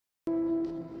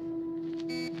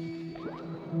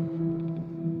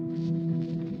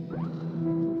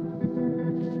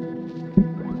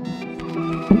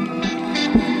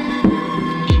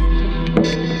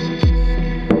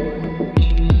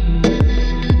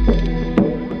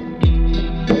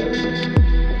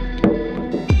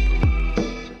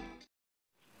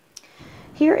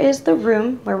is the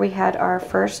room where we had our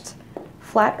first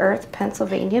Flat Earth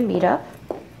Pennsylvania meetup.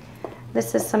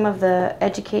 This is some of the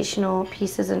educational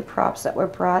pieces and props that were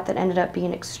brought that ended up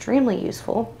being extremely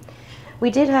useful.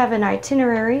 We did have an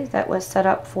itinerary that was set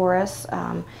up for us.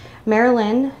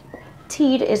 Marilyn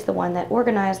Teed is the one that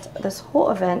organized this whole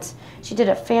event. She did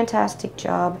a fantastic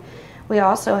job. We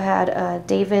also had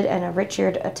David and a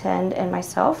Richard attend, and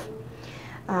myself.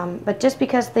 But just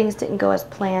because things didn't go as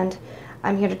planned,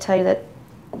 I'm here to tell you that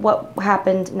what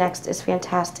happened next is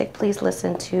fantastic. Please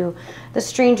listen to the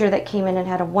stranger that came in and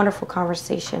had a wonderful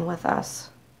conversation with us.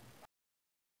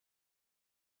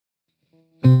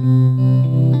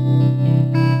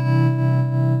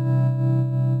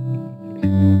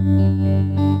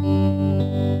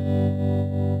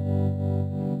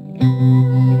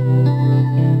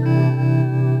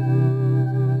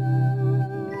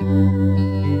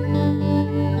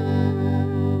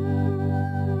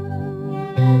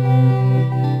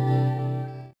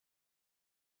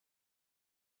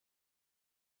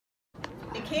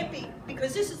 It can't be,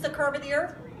 because this is the curve of the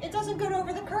earth. It doesn't go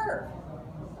over the curve.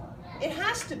 It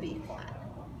has to be flat.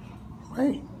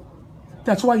 Right.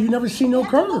 That's why you never see no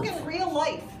curve. Look at real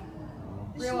life.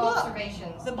 Real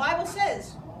observations. The Bible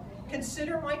says,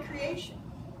 consider my creation.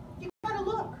 You gotta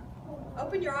look.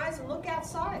 Open your eyes and look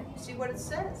outside. See what it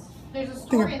says. There's a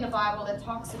story in the Bible that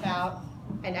talks about,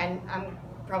 and I'm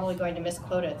probably going to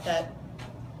misquote it, that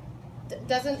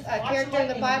doesn't a character in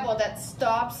the Bible that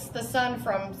stops the sun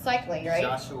from cycling, right?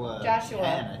 Joshua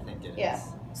 10, I think it is. Yeah.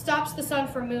 Stops the sun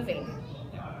from moving.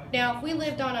 Now, if we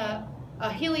lived on a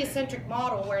heliocentric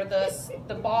model where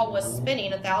the ball was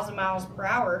spinning 1,000 miles per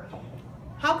hour,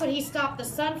 how could he stop the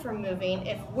sun from moving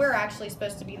if we're actually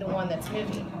supposed to be the one that's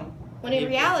moving? When in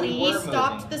reality, he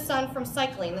stopped the sun from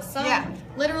cycling. The sun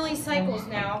literally cycles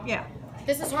now. Yeah.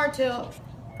 This is hard to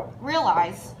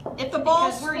realize. If the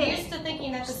ball's because we're used to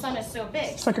thinking that the sun is so big.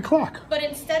 It's like a clock. But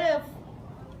instead of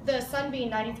the sun being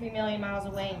 93 million miles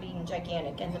away and being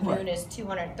gigantic, and the moon is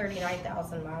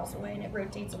 239,000 miles away and it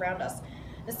rotates around us,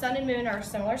 the sun and moon are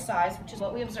similar size, which is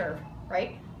what we observe,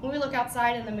 right? When we look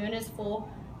outside and the moon is full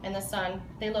and the sun,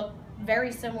 they look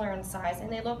very similar in size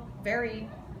and they look very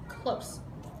close.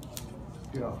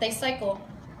 Yeah. They cycle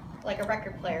like a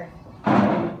record player,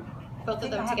 both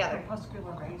of them together.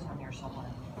 Crepuscular rays on here somewhere.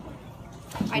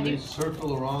 I do. They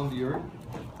circle around the earth?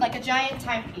 Like a giant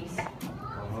timepiece.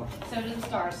 So do the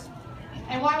stars.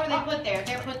 And why were they put there?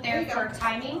 They're put there for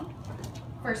timing,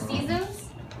 for seasons.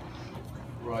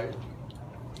 Right.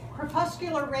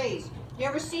 Crepuscular rays. You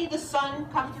ever see the sun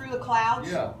come through the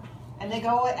clouds? Yeah. And they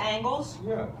go at angles?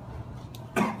 Yeah.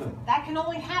 That can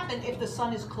only happen if the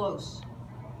sun is close.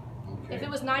 Okay. If it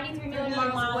was 93 million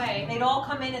miles away, they'd all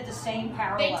come in at the same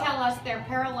parallel. they tell us they're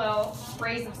parallel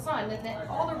rays of sun, and that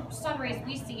all the sun rays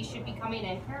we see should be coming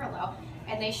in parallel,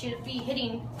 and they should be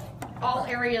hitting all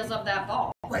areas of that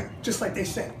ball. Right, just like they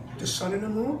said, the sun and the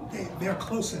moon, they're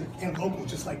close and local,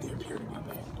 just like they appear to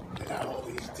be. They're not all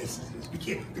these distances.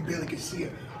 We barely can see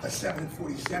a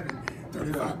 747,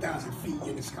 35,000 feet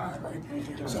in the sky,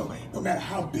 right? So no matter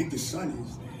how big the sun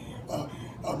is,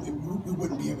 we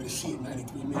wouldn't be able to see it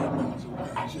 93 million miles away.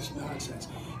 It's just nonsense.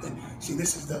 And see,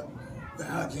 this is the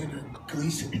Alexander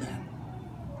Gleason map.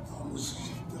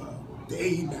 The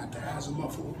AE map, the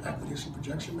Azimuth acquisition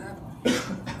projection map.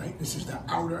 Right? This is the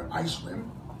outer ice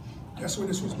rim. Guess when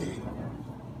this was made?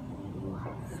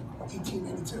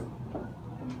 1892.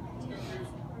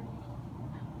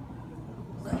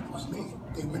 Right, it was made.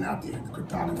 They went out there, the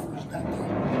cryptographers back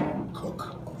there,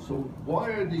 Cook. So why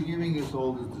are they giving us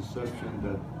all this deception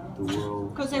that the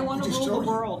world... Because they want to rule the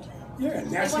world. Yeah, and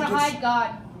They that's want to hide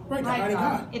God. Right, they're hiding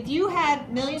God. If you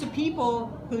had millions of people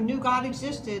who knew God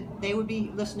existed, they would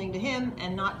be listening to him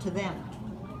and not to them.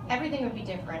 Everything would be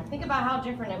different. Think about how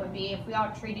different it would be if we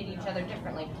all treated each other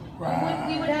differently. Right.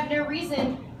 We would have no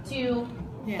reason to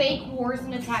fake wars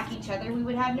and attack each other. We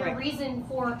would have no reason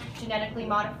for genetically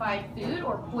modified food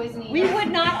or poisoning. We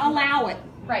would not allow it.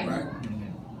 Right.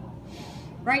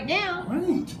 Right now,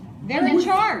 Right. they're in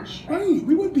charge. Right.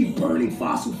 We wouldn't be burning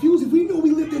fossil fuels if we knew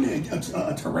we lived in a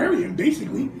terrarium,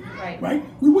 basically. Right.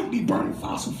 We wouldn't be burning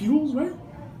fossil fuels, right?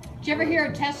 Did you ever hear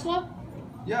of Tesla?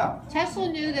 Yeah. Tesla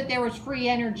knew that there was free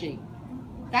energy.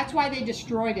 That's why they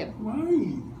destroyed him.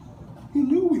 Right. He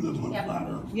knew we lived on a flat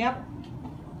earth. Yep.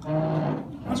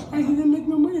 That's why he didn't make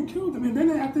no money and killed him. And then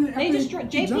after They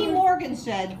destroyed. J.P. Morgan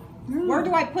said, "Where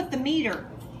do I put the meter?"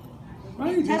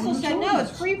 Right. Tesla said, "No,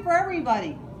 it's free for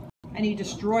everybody," and he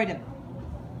destroyed him.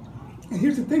 And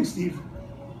here's the thing, Steve.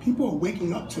 People are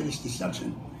waking up to this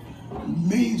deception.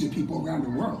 Millions of people around the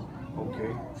world.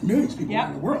 Okay. Millions of people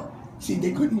around the world. See,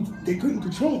 they couldn't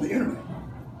control the internet.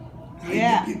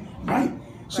 Yeah. Right.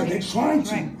 So they're trying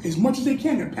to, as much as they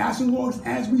can, they're passing laws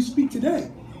as we speak today.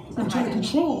 They're trying to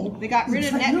control. They got rid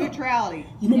of net neutrality.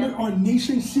 You remember our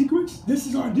nation secrets? This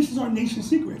is our nation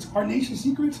secrets. Our nation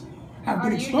secrets have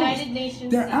been exposed. United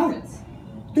Nations They're secrets.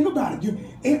 out. Think about it. Your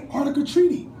Antarctica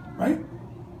Treaty, right?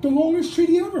 The longest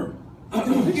treaty ever.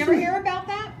 Did you ever hear about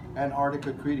that?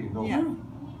 Antarctica Treaty, no.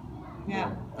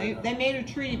 Yeah. They made a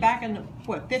treaty back in the,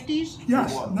 what, 50s?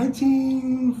 Yes,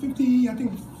 1950, I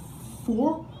think,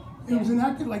 4. It was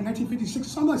enacted, like 1956,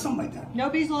 something like that.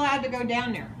 Nobody's allowed to go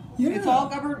down there. Yeah. It's all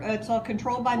governed. It's all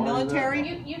controlled by military.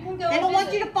 You can go. They and don't want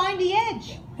visit. you to find the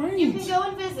edge. Right. You can go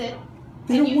and visit.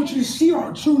 They don't want you to see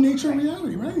our true nature and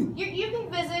reality, right? You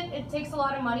can visit. It takes a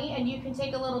lot of money, and you can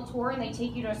take a little tour, and they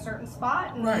take you to a certain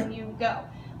spot, and then you go.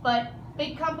 But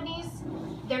big companies,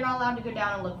 they're not allowed to go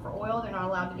down and look for oil. They're not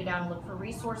allowed to go down and look for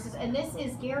resources, and this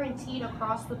is guaranteed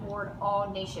across the board, all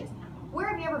nations. Where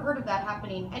have you ever heard of that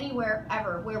happening anywhere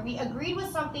ever? Where we agreed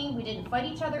with something, we didn't fight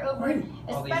each other over it,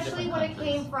 especially when it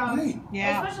came from,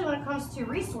 especially when it comes to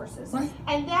resources.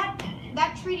 And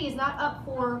that treaty is not up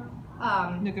for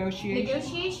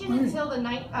negotiation until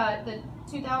the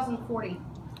 2040.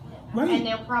 And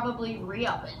they'll probably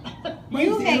re-up it.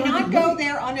 You may not go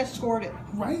there unescorted.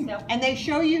 Right. And they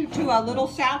show you to a little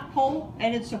South Pole,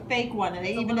 and it's a fake one, and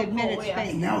they even admit it's fake.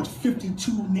 And now it's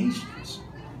 52 nations.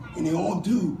 And they all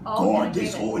do guard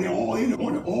this whole, and they're all in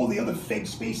on it. All the other fake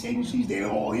space agencies, they're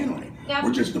all in on it. Now,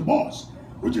 we're just the boss.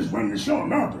 We're just running the show in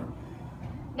America.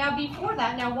 Now before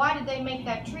that, why did they make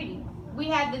that treaty? We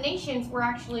had the nations were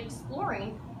actually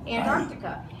exploring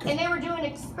Antarctica. And they were doing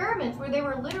experiments where they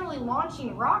were literally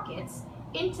launching rockets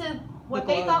into what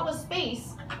they thought was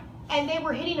space, and they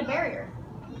were hitting a barrier.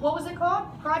 What was it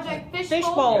called? Project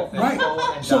Fishbowl? Right.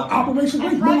 So Operation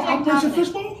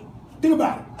Fishbowl? Think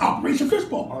about it. Operation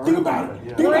Fishbowl. Think about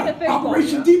it. Think about it.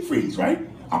 Operation Deep Freeze, right?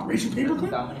 Operation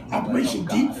Paperclip, Operation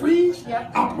Deep Freeze,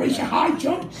 Operation High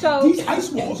Jump. So these ice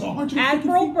walls are 150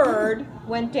 Admiral feet Byrd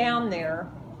went down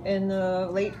there in the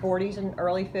late 40s and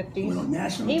early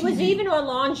 50s. He was even on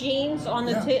Longines on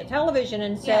the television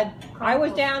and said, I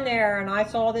was down there and I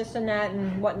saw this and that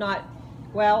and whatnot.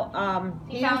 Well,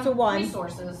 he was the one.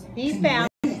 Resources.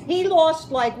 He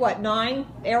lost like what, 9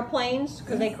 airplanes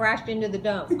because they crashed into the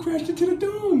dome. They crashed into the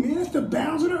dome, man. That's the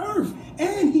bounds of the earth.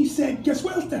 And he said, guess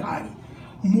what else they're hiding?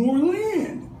 More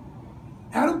land.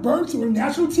 Adam Burns on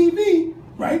national TV,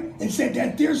 right, and said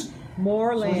that there's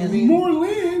more land. More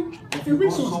land if and you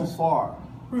resources. go so far,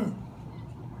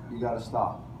 you got to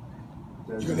stop.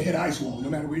 You're going to hit ice wall no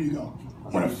matter where you go.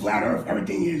 On a flat earth,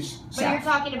 everything is south. But you're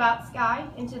talking about sky,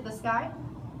 into the sky?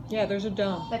 Yeah, there's a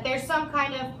dome. That there's some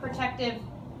kind of protective,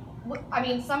 I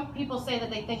mean, some people say that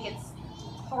they think it's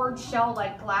hard shell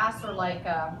like glass or like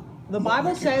the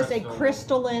Bible says a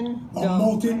crystalline dome. A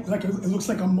molten, it looks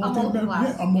like a molten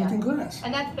glass. Yeah, a molten glass.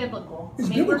 And that's biblical. It's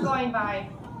biblical. We're going by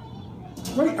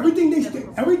everything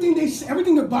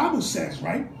the Bible says,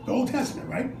 right? The Old Testament,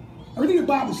 right? Everything the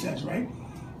Bible says, right?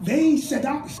 They said the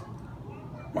opposite.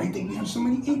 Why do you think we have so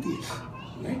many atheists?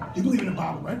 Right? You believe in the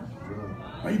Bible, right?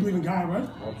 Why you believe in God, right?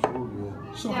 Absolutely.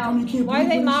 So how come you can't why believe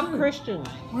they mock Christians?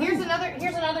 Here's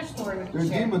another story. There's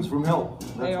demons from hell.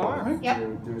 They are. Right?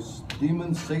 Yep. There's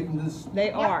demons, Satanists.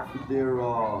 They are.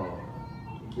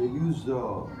 They use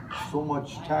so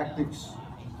much tactics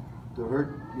to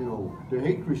hurt. They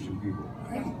hate Christian people.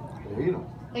 Right. They hate them.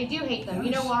 They do hate them.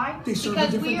 You know why? They serve a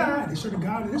different God. They serve a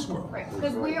God in this world. Right.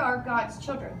 Because we are God's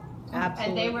children. Absolutely.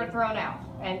 And they were thrown out.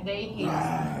 And they hate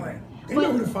us for it. They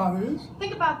know who the Father is.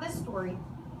 Think about this story.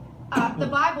 The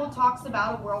Bible talks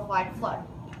about a worldwide flood.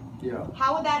 Yeah.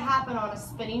 How would that happen on a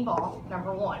spinning ball?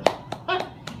 Number one.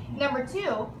 Number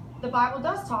two, the Bible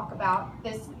does talk about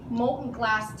this molten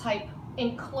glass type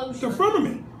enclosure. The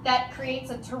firmament. That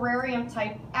creates a terrarium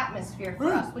type atmosphere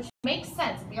for us, which makes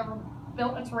sense. If you ever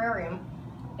built a terrarium,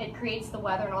 it creates the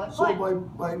weather and all that. So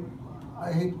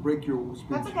I hate to break your speech.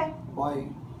 That's okay. By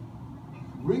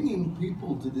bringing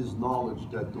people to this knowledge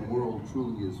that the world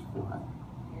truly is flat,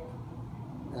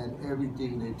 and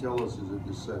everything they tell us is a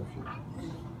deception.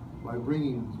 By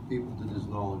bringing people to this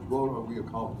knowledge, what are we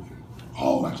accomplishing?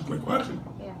 Oh, that's a great question.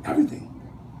 Yeah. Everything.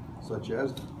 Such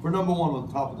as, for number one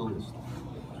on top of the list.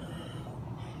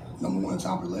 Number one on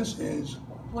top of the list is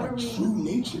our true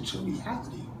nature to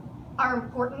reality. Our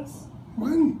importance.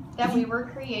 When? That we were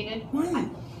created.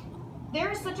 When? There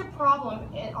is such a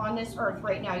problem on this earth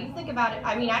right now. You think about it.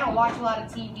 I mean, I don't watch a lot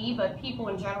of TV, but people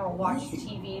in general watch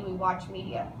TV. We watch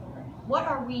media.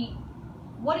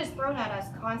 What is thrown at us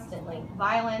constantly?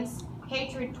 Violence,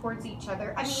 hatred towards each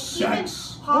other. I mean,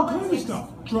 sex, even all kinds of politics.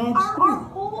 stuff. Drugs. Our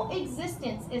whole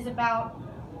existence is about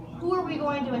who are we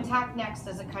going to attack next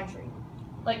as a country.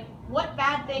 Like, what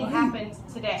bad thing happened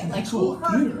today? And Like, that's who all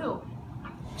hurt theater. who?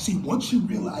 See, once you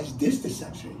realize this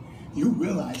deception, you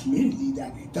realize immediately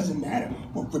that it doesn't matter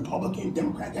what Republican,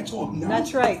 Democrat, that's all nonsense.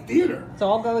 That's right. It's theater. It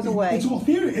all goes away. It's all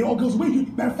theater. It all goes away.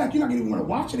 Matter of fact, you're not going to even want to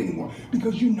watch it anymore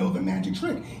because you know the magic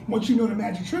trick. Once you know the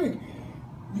magic trick,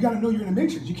 you got to know you're in the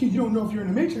matrix. You don't know if you're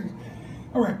in the matrix.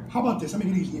 All right, how about this? I'll make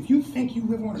it easy. If you think you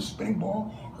live on a spinning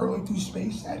ball hurling through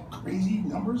space at crazy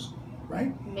numbers,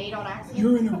 right? Made on accident?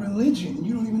 You're in a religion and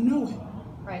you don't even know it.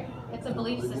 Right. It's a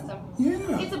belief system.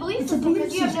 Yeah. It's a belief system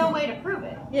because you have no way to prove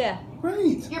it. Yeah.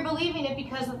 Right. You're believing it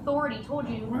because authority told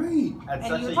you. Right. At And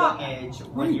such you a talk. young age,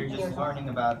 when you're just learning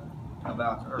about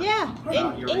Earth. Yeah.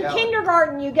 About your In reality.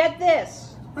 kindergarten, you get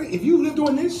this. Right. If you lived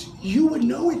on this, you would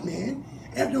know it, man.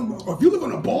 Or if you live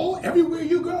on a ball, everywhere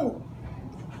you go,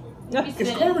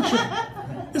 it's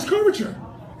curvature. It's curvature.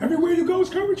 Everywhere you go, it's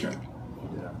curvature.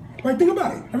 Yeah. Right. Think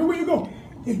about it. Everywhere you go,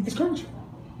 it's curvature.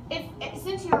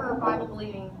 Since you're a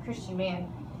Bible-believing Christian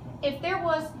man, if there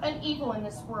was an evil in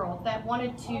this world that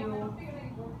wanted to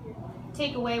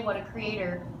take away what a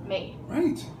creator made,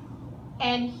 Right.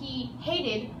 and he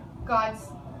hated God's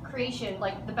creation,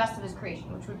 like the best of his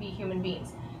creation, which would be human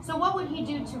beings, so what would he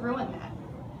do to ruin that?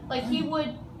 Like, he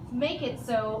would make it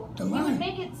so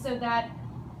that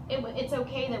it's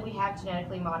okay that we have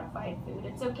genetically modified food.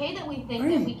 It's okay that we think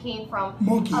that we came from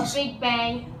a big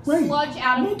bang sludge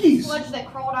sludge that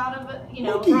crawled out of it,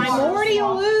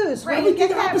 Primordial ooze. Right. Everything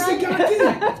the opposite God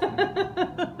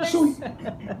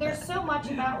did. There's so much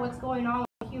about what's going on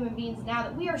with human beings now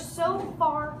that we are so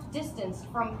far distanced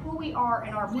from who we are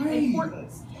and our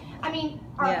importance. I mean,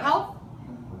 our health,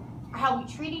 how we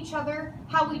treat each other,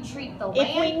 how we treat the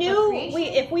land.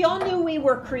 If we all knew we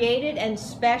were created and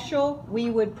special, we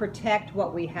would protect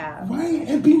what we have. Right,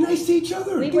 and be nice to each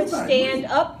other. We would stand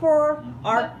up for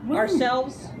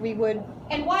ourselves. We would.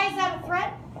 And why is that a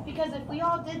threat? Because if we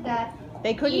all did that,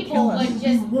 they couldn't evil kill us. would We'd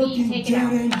just be working be taken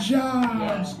out. dead-end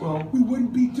jobs. Well, we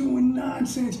wouldn't be doing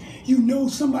nonsense. You know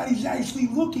somebody's actually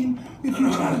looking if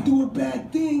you try to do a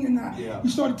bad thing, and you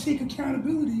start to take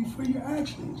accountability for your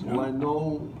actions. You know? Well, I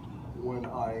know when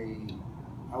I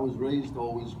was raised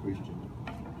always Christian,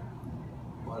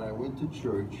 but I went to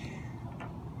church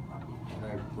and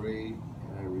I prayed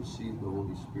and I received the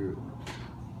Holy Spirit.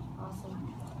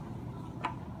 Awesome.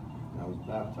 And I was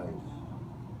baptized.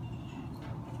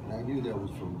 And I knew that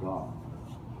was from God.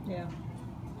 Yeah.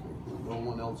 No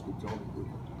one else could tell me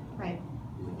different. Right.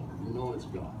 You know it's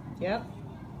God. Yep.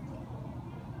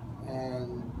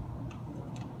 And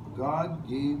God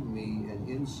gave me an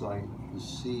insight to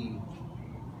see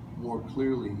more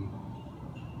clearly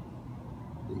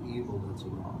the evil that's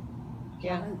around.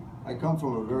 Yeah. I come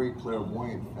from a very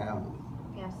clairvoyant family.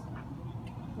 Yes.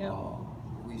 Yeah.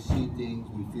 We see things,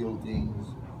 we feel things.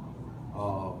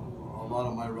 A lot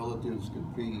of my relatives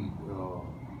could be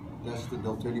destined,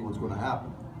 they'll tell you what's going to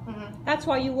happen. Mm-hmm. That's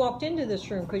why you walked into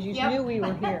this room, because you knew we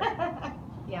were here.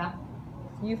 Yeah.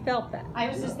 You felt that. I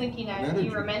was just thinking that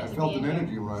you were meant to be. I felt an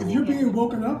energy when I If you're being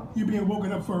woken up, you're being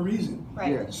woken up for a reason.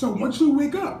 Right. Yes. So once you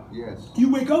wake up,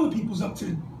 you wake other people's up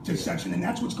to deception, and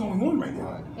that's what's going on right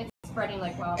now. Right. It's spreading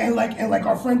like wild. And like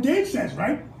our friend Dave says,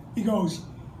 right? He goes,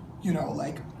 you know,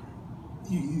 like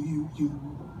you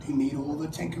made all the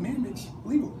 10 Commandments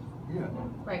legal. Yeah.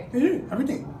 Right. They did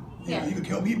everything. You know, you could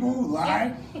kill people,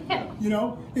 lie. You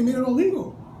know, they made it all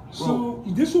legal. So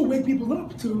this will wake people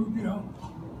up to, you know.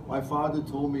 My father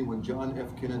told me when John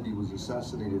F. Kennedy was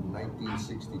assassinated in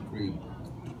 1963,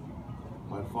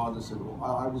 my father said,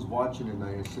 I was watching it and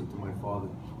I said to my father,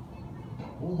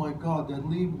 oh my God, that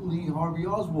Lee Harvey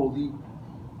Oswald,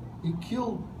 he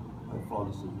killed. My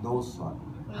father said, no, son.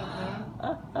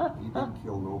 He didn't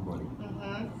kill nobody.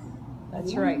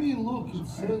 That's what right. do you mean, look, it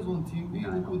says on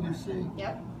TV, look what they're saying.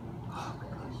 Yep.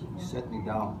 He set me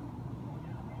down.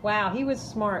 Wow, he was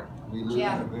smart. We live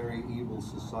in a very evil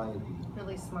society.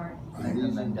 Really smart. The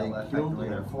reason they killed him,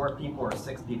 either 4 people or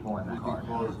 6 people in that car.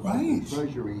 because of the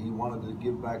treasury, he wanted to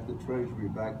give back the treasury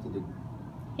back to the.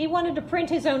 He wanted to print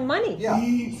his own money. Yeah.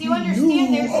 He So you understand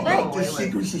knew there's about the right.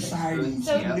 secret societies.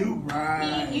 So he knew,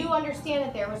 right. You understand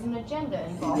that there was an agenda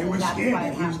involved. They were and that's scared why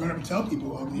that it he was happened. going to tell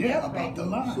people, about the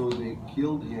lie. So they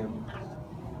killed him.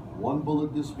 One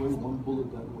bullet this way, one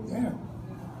bullet that way. Yeah.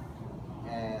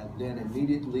 And then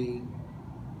immediately,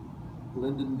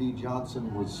 Lyndon B.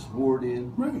 Johnson was sworn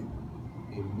in. Right.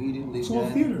 Immediately It's all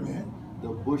then, theater, man. the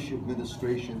Bush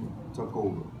administration took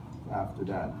over after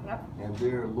that. Yep. And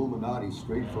they're Illuminati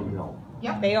straight from hell.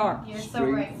 Yep. They are. You're so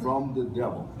Straight right. from the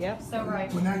devil. Yep. So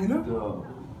right. Well, now you know.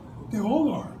 They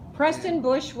all are. Preston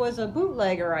Bush was a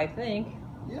bootlegger, I think.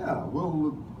 Yeah,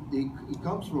 well, he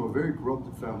comes from a very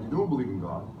corrupted family. They don't believe in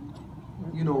God.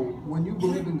 you know, when you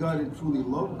believe in God and truly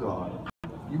love God,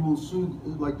 you will soon,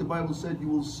 like the Bible said, you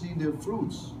will see their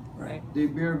fruits. Right. They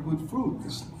bear good fruit.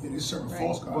 It is serving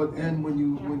false God. But then when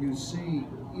you see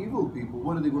evil people,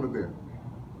 what are they going to bear?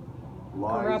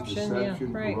 Lies, Corruption,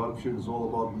 deception, yeah, right. corruption is all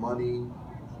about money.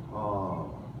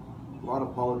 A lot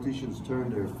of politicians turn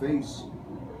their face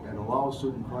and allow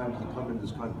certain crimes to come in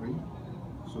this country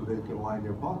so they can line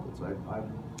their pockets.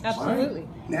 Absolutely.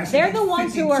 NASA They're the gets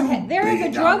ones who are, $52 they're the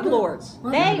billion. drug lords.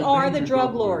 Right. They are the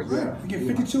drug lords. Yeah, we get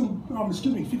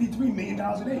 $53 million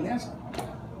a day, NASA.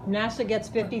 NASA gets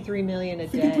 $53 million a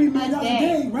day. $53 million a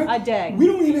day, right? A day. We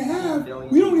don't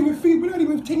even feed, we're not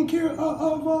even taking care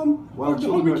of Well, the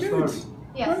children hungry are kids. starving.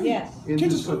 Yes. Right? Yes.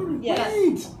 Kids are starving. Yes.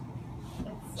 Right.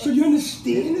 So you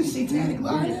understand the satanic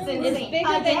lie? It's Bigger a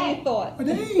than day. you thought. A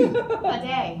day. A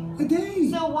day. A day.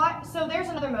 So what? So there's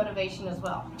another motivation as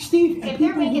well. Steve, If and they're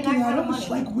people making looking that kind at of us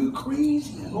money. like we're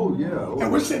crazy. Oh yeah. Oh,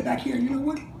 And we're sitting back here, you know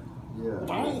what? yeah.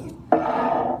 Fine.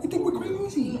 You think we're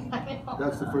crazy.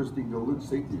 That's the first thing they'll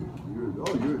say to you.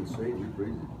 You're insane. You're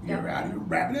crazy. You're out of your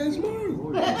rabbit ass mind.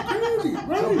 Oh, yeah. It's crazy, Some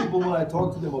right? people, when I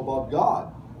talk to them about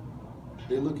God,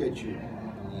 they look at you.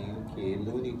 Okay,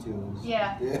 Looney Tunes.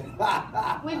 Yeah.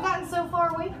 We've gotten so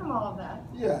far away from all of that.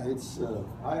 Yeah, it's.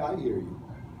 I hear you,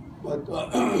 but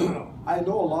I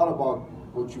know a lot about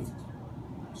what you've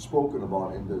spoken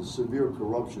about and the severe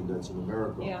corruption that's in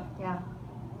America. Yeah.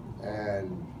 Yeah.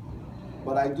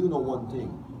 But I do know one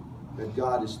thing, that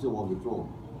God is still on the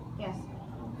throne. Yes.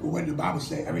 Well, what did the Bible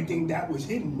say? Everything that was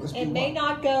hidden must be It may what?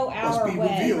 not go Must our be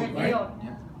way. revealed, right?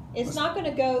 It's not going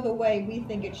to go the way we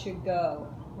think it should go.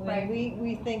 I mean, Right.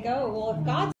 we think, oh, well, if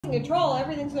God's in control,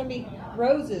 everything's going to be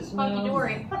roses. Hunky No,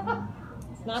 dory.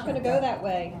 it's not going to go that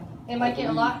way. It might get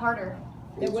a lot harder.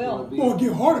 It It's will. gonna be- Well, it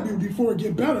get harder before it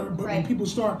get better. But when Right. people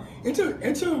start, it's I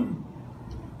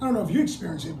don't know if you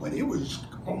experienced it, but it was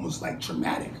almost like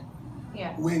traumatic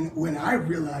Yeah. when I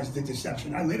realized the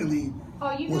deception. I literally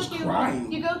Oh, you go was through.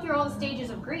 crying. You go through all the stages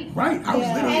of grief. Right, I was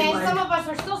Yeah. literally And like, some of us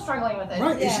are still struggling with it.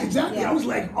 right, it's Yeah, exactly. yeah. I was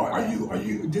like, are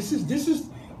you? This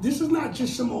is not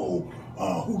just some old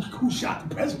who shot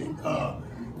the president.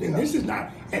 And this is not,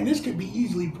 and this could be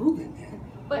easily proven, man.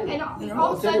 But and You know, all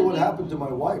I'll of a tell you sudden what happened to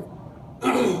my wife.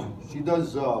 She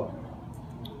does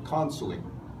counseling.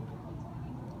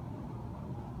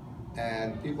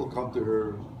 And people come to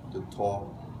her to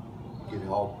talk, get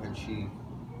help, and she,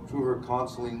 through her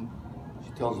counseling,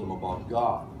 she tells them about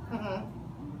God. Mhm.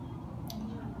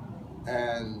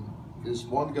 And this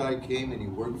one guy came and he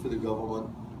worked for the government.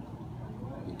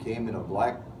 He came in a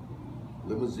black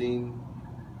limousine.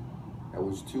 There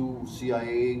was 2 CIA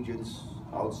agents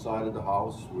outside of the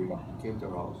house. We came to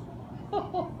our house.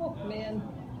 Oh, man.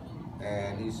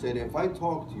 And he said, if I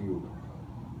talk to you,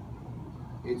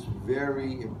 it's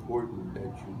very important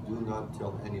that you do not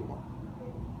tell anyone.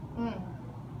 Mm.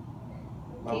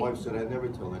 My wife said, I never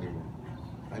tell anyone.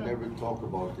 I never talk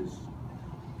about this.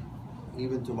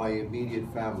 Even to my immediate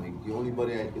family. The only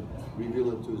body I could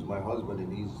reveal it to is my husband,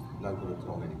 and he's not going to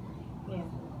tell anyone. Yeah.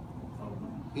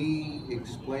 He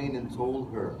explained and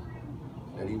told her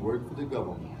that he worked for the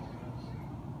government,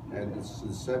 and it's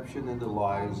deception and the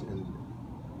lies and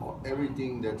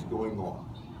everything that's going on.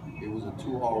 It was a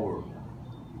 2-hour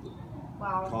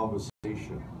Wow.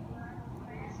 conversation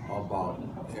about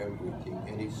everything,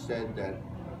 and he said that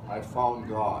I found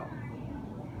God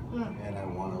and I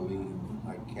want to leave.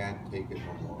 I can't take it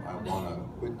no more. I want to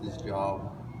quit this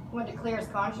job. Want to clear his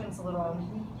conscience a little.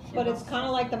 But it's kind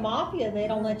of like the mafia. They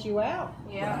don't let you out.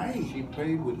 Yeah. Right. She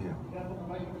prayed with him,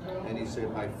 and he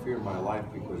said, I fear my life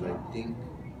because I think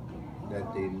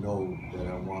that they know that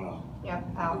I want Yeah.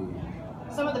 to Out. leave.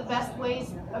 Some of the best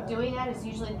ways of doing that is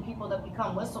usually the people that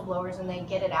become whistleblowers and they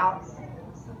get it out,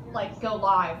 like go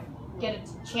live, get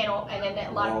a channel, and then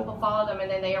a lot of people follow them, and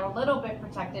then they are a little bit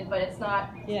protected, but it's not,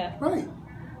 Yeah. Right.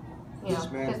 you This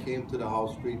know. man 'cause- came to the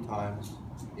house 3 times.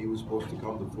 He was supposed to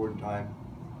come the 4th time.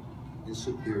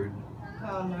 Disappeared.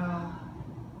 Oh no.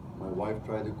 My wife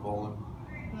tried to call him,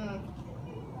 Mm.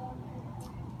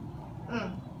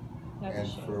 Mm. That's a and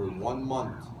shame. for 1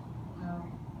 month, No.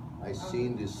 I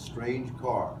seen this strange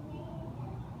car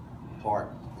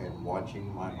parked and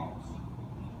watching my house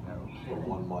for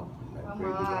 1 month. I Oh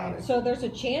prayed to my. God. So there's a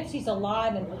chance he's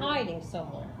alive and hiding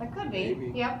somewhere. That could be.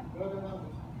 Maybe. Yep.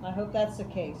 I hope that's the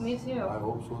case. Me too. I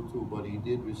hope so too, but he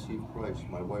did receive Christ.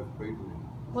 My wife prayed with him.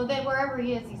 Well, then wherever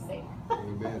he is, he's safe.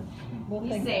 Amen. We'll He's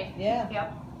think safe. Yeah.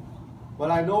 Yep. But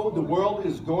I know the world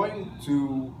is going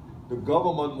to, the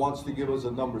government wants to give us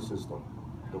a number system,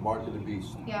 the mark of the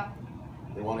beast. Yeah.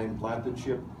 They want to implant the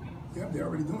chip. Yep, they're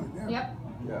already doing it. Yeah.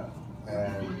 Yep. Yeah.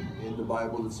 And in the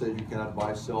Bible it says you cannot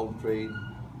buy, sell, trade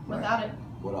Without it.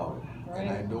 without it. Right.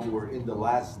 And I know we're in the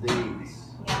last days.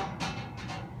 Yeah.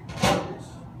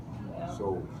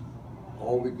 So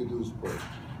all we could do is pray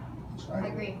I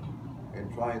agree.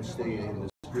 and try and stay in the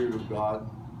Spirit of God,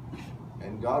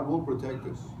 and God will protect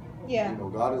us. Yeah. You know,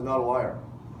 God is not a liar.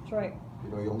 That's right. You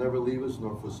know, He'll never leave us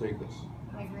nor forsake us.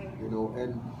 I agree. You know,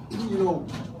 and you know,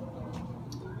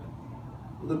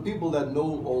 the people that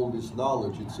know all this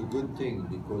knowledge, it's a good thing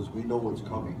because we know what's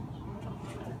coming.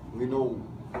 We know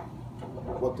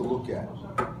what to look at.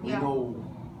 We Yeah. know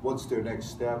what's their next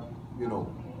step. You know,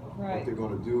 what Right. they're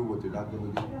going to do, what they're not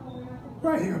going to do.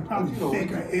 Right, he'll probably You know,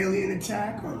 fake an alien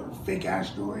attack or a fake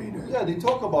asteroid. Or, Yeah, they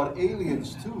talk about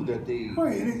aliens too. That they.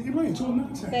 Right, you're right, it's all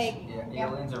nonsense. Fake. Yeah,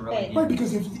 aliens are really Fake. Right,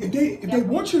 because if they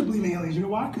want you to believe in aliens, you know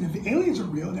why? Because if the aliens are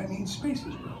real, that means space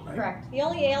is real, right? Correct. The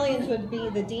only aliens would be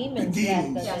the The demons.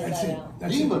 demons, that Yes. that's say it. that.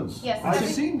 That's Demons. Yes, I've every-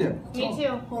 seen them. Me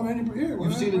too. Well, then, yeah, well,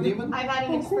 You've seen a demon? I've had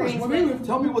an Of course, experience well, they with. live.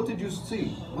 Tell me, what did you see?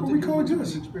 What We did call it you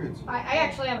this. experience? I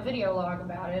actually have a video log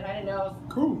about it. I didn't know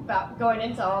Cool. about going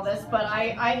into all this, but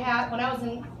I had when I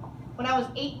was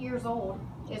 8 years old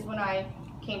is when I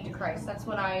came to Christ. That's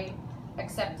when I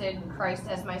accepted Christ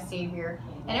as my Savior,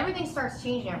 and everything starts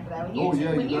changing after that. When you Oh,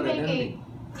 yeah, when you you got an make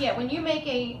enemy. when you make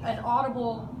an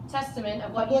audible testament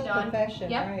of what Public you've done, confession.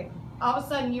 yep, Right. all of a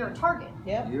sudden you're a target.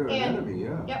 Yep. You're an And- enemy,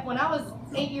 yeah. Yep, when I was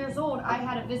 8 years old, I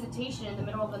had a visitation in the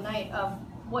middle of the night of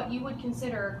what you would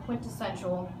consider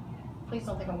quintessential. Please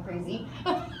don't think I'm crazy.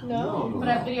 No. But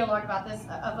I have a video log about this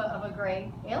of a gray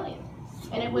alien,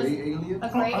 and it was Gray alien? a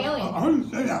gray alien. I heard you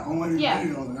say that on one of the Yeah.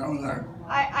 videos, and I was like,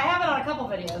 I have it on a couple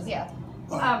videos, yeah.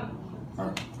 But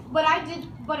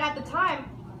but at the time,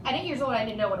 at 8 years old, I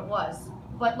didn't know what it was.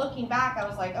 But looking back, I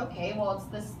was like, okay, well, it's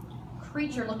this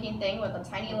creature-looking thing with a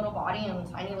tiny little body and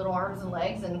tiny little arms and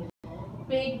legs and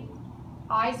big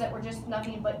eyes that were just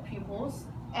nothing but pupils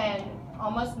and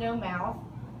almost no mouth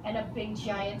and a big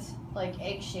giant like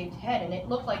egg-shaped head, and it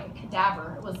looked like a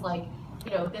cadaver. It was like,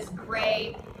 you know, this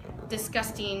gray,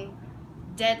 disgusting,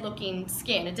 dead-looking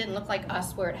skin. It didn't look like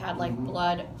us where it had like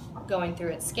blood going through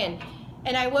its skin.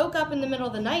 And I woke up in the middle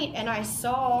of the night and I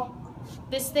saw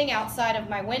this thing outside of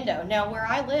my window. Now where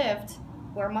I lived,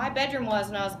 where my bedroom was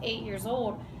when I was 8 years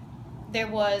old, there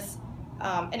was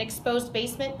an exposed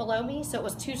basement below me, so it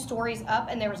was 2 stories up,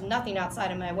 and there was nothing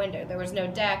outside of my window. There was no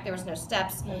deck, there was no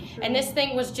steps, and this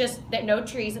thing was just, no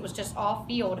trees, it was just all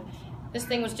field. This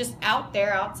thing was just out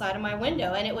there outside of my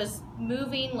window, and it was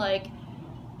moving like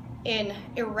in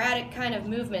erratic kind of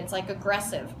movements, like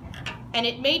aggressive. And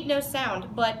it made no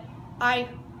sound, but I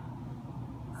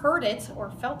heard it or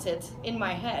felt it in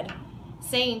my head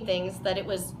saying things that it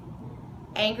was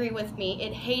angry with me,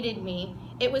 it hated me.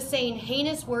 It was saying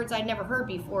heinous words I'd never heard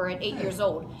before at 8 years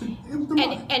old.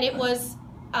 And it was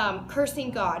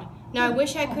cursing God. Now I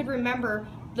wish I could remember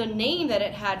the name that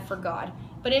it had for God,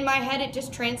 but in my head it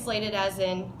just translated as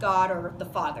in God or the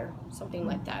Father, something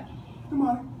like that.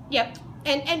 Yep.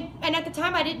 And at the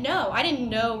time I didn't know. I didn't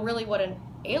know really what an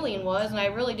alien was, and I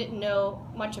really didn't know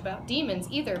much about demons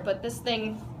either, but this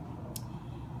thing,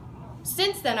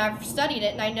 since then I've studied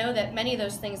it, and I know that many of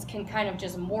those things can kind of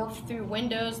just morph through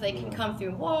windows, they can come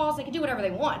through walls, they can do whatever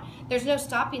they want. There's no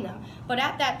stopping them. But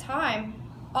at that time,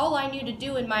 all I knew to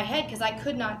do in my head, because I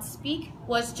could not speak,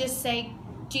 was just say,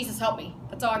 Jesus help me.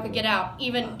 That's all I could get out,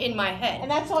 even in my head.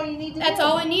 And that's all you need to do. That's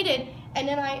all I needed. And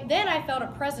then I felt a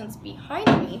presence behind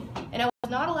me, and I was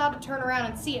not allowed to turn around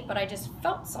and see it, but I just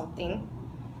felt something,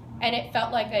 and it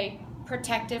felt like a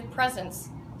protective presence.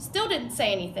 Still didn't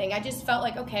say anything. I just felt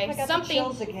like, okay, I got the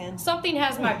chills again. something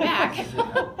has my back.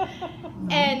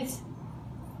 And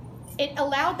it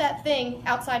allowed that thing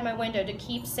outside my window to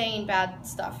keep saying bad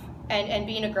stuff and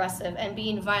being aggressive and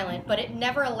being violent, but it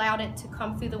never allowed it to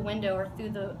come through the window or through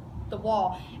the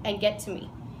wall and get to me.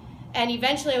 And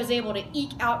eventually I was able to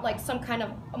eke out like some kind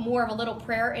of more of a little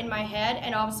prayer in my head,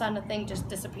 and all of a sudden the thing just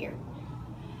disappeared.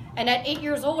 And at 8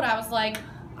 years old, I was like,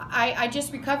 I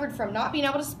just recovered from not being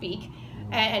able to speak,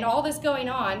 and all this going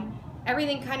on,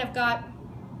 everything kind of got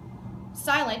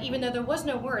silent, even though there was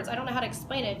no words. I don't know how to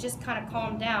explain it. It just kind of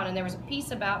calmed down, and there was a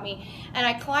peace about me. And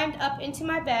I climbed up into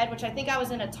my bed, which I think I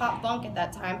was in a top bunk at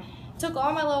that time, took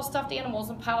all my little stuffed animals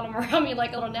and piled them around me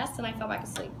like a little nest, and I fell back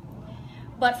asleep.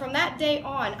 But from that day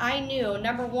on, I knew,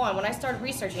 number one, when I started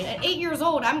researching, at 8 years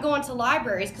old, I'm going to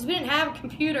libraries, because we didn't have a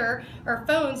computer or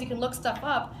phones you can look stuff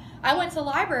up. I went to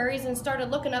libraries and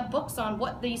started looking up books on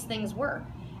what these things were.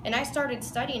 And I started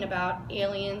studying about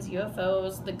aliens,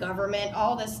 UFOs, the government,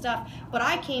 all this stuff. But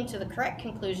I came to the correct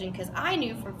conclusion because I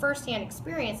knew from firsthand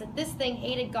experience that this thing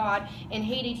hated God and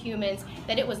hated humans,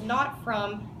 that it was not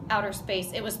from outer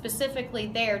space. It was specifically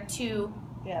there to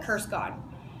curse God.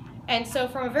 And so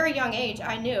from a very young age,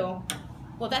 I knew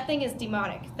Well, that thing is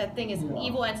demonic. That thing is an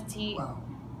evil entity. Wow.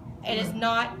 It is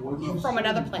not from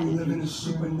another We planet. live in a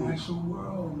supernatural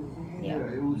world, man. Yeah.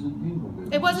 It was a demon.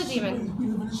 It was a demon. We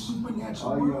live in a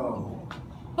supernatural world.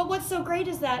 But what's so great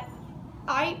is that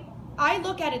I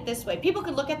look at it this way. People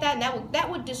could look at that and that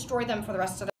would destroy them for the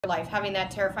rest of their life, having that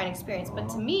terrifying experience. But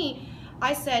to me,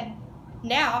 I said,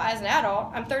 now as an adult,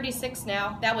 I'm 36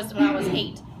 now. That was when I was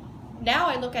 8. Now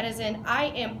I look at it as in I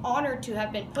am honored to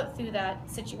have been put through that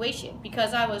situation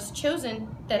because I was chosen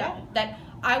that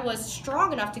I was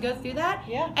strong enough to go through that.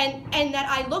 Yeah. And that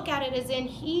I look at it as in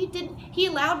he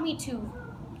allowed me to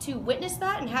witness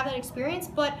that and have that experience,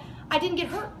 but I didn't get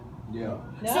hurt. Yeah.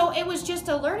 No. So it was just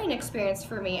a learning experience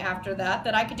for me after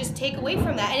that I could just take away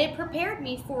from that. And it prepared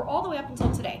me for all the way up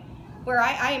until today, where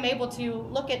I am able to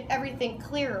look at everything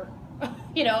clearer,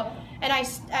 you know, and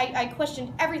I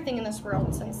questioned everything in this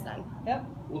world since then. Yep.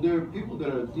 Well, there are people that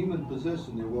are demon possessed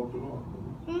and they're walking on.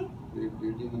 Hmm? They're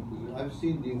demon possessed. I've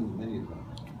seen demons many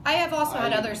times. I have also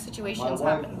had other situations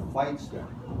My wife happen. fights them.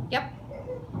 Yep.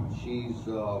 She's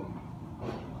a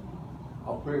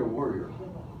prayer warrior.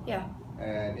 Yeah.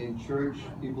 And in church,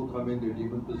 people come in, they're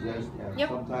demon possessed, and Yep.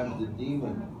 sometimes the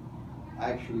demon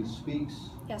actually speaks,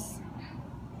 Yes.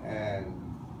 and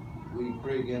we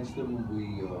pray against them,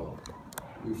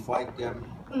 we fight them,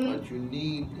 but you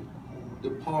need the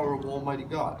power of Almighty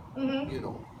God. You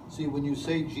know, see, when you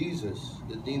say Jesus,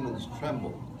 the demons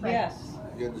tremble. Right. Yes.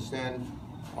 You understand?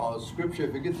 Scripture,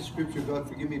 I forget the scripture, God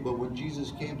forgive me, but when Jesus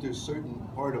came to a certain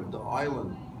part of the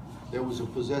island, there was a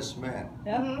possessed man,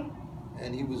 Yep.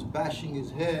 and he was bashing his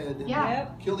head and Yeah.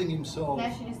 Yep. killing himself.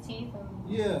 Gnashing his teeth.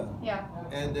 Yeah. Yeah.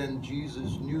 And then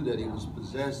Jesus knew that he was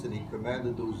possessed, and he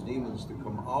commanded those demons to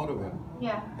come out of him.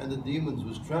 Yeah. And the demons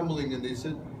was trembling, and they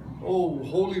said, "Oh,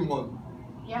 Holy One,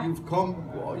 Yeah. you've come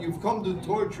to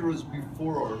torture us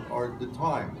before the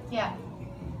time. Yeah.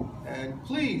 And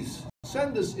please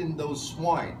send us in those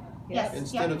swine Yes.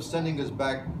 instead Yeah. of sending us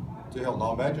back to hell."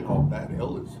 Now imagine how bad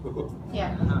hell is.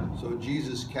 Yeah. So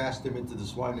Jesus cast them into the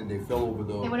swine, and they fell over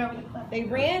They went over the cliff. They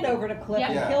ran over the cliff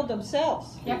and Yeah. killed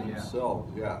themselves. Yep. himself.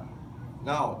 Yeah.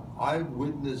 Now I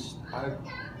witnessed a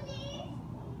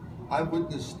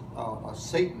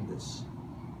Satanist.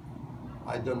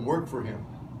 I'd done work for him,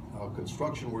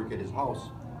 construction work at his house.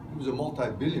 He was a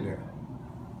multi-billionaire,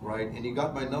 right? And he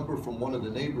got my number from one of the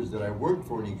neighbors that I worked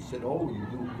for, and he said, "Oh, you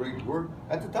do great work."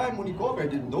 At the time when he called me, I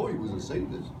didn't know he was a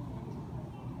Satanist.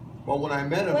 But when I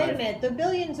met him, Wait a minute, the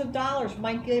billions of dollars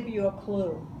might give you a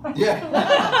clue. Yeah.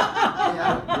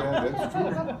 Yeah, that's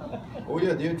true. Oh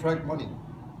yeah, they attract money.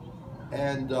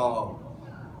 And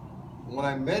when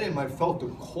I met him, I felt the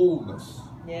coldness.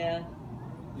 Yeah.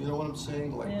 You know what I'm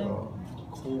saying? Like Yeah.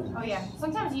 coldness. Oh yeah.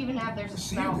 Sometimes you even have there's a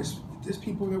See, smell. there's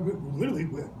people that literally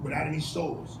without any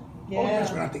souls. Yeah. Oh, that's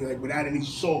what I think, like without any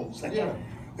souls. Like, Yeah.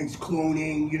 it's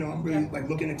cloning, you know, I'm really like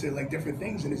looking into like different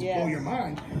things and it's Yes. blow your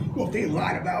mind. Well, if they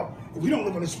lied about, if we don't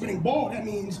live on a spinning ball, that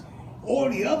means all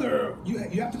the other, you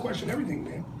have to question everything,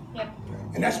 man. Yep.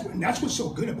 And that's what's so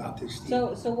good about this,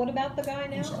 Steve. So what about the guy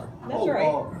now? I'm sorry. That's all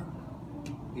right.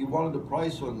 He wanted the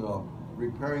price on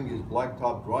repairing his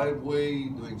blacktop driveway,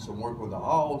 doing some work on the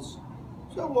house.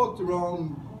 So I walked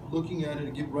around looking at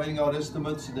it, writing out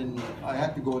estimates, and then I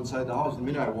had to go inside the house. The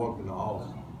minute I walked in the house,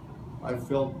 I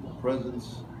felt the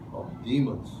presence of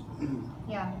demons.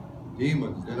 Yeah.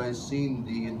 Demons. Then I seen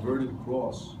the inverted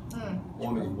cross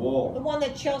on his The wall. one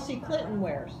that Chelsea Clinton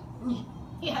wears.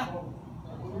 Yeah.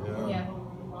 Yeah.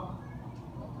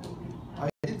 I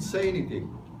didn't say anything,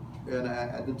 and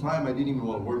at the time I didn't even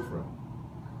want to work for him.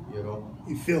 You know?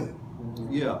 You feel it.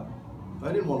 Yeah,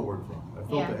 I didn't want to work for him. I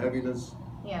felt Yeah. the heaviness,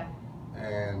 Yeah.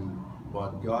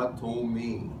 but God told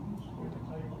me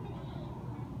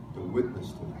to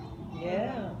witness to him.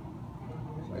 Yeah.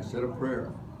 So I said a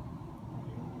prayer,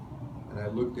 and I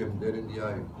looked him dead in the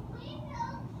eye.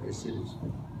 I said,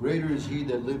 "Greater is he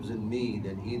that lives in me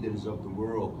than he that is of the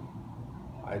world."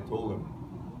 I told him,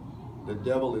 "The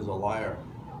devil is a liar.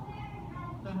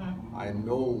 I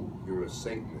know you're a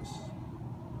Satanist."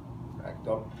 Backed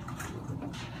up.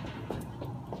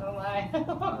 Oh my.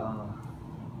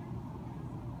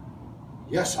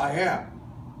 "Yes, I am."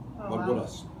 Oh, But wow. with a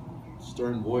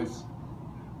stern voice.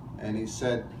 And he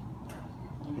said,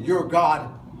 "Your God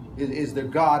is the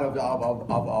God of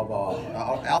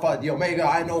Alpha, the Omega.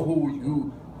 I know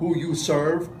who you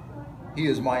serve. He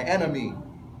is my enemy."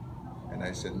 And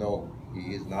I said, "No,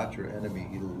 he is not your enemy.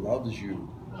 He loves you.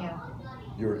 Yeah.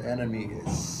 Your enemy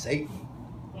is Satan.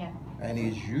 Yeah. And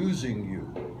he's using you.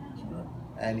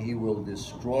 And he will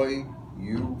destroy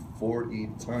you for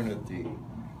eternity.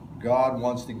 God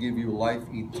wants to give you life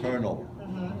eternal."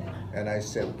 And I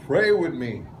said, "Pray with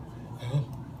me."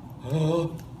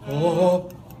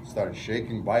 started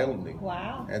shaking violently.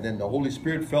 Wow. And then the Holy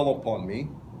Spirit fell upon me.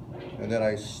 And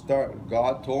then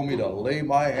God told me to lay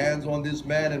my hands on this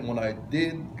man, and when I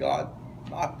did, God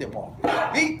knocked him off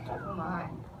his feet. Oh my.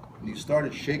 And he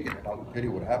started shaking, and I'll tell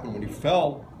you what happened when he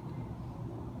fell.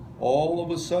 All of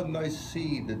a sudden I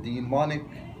see the demonic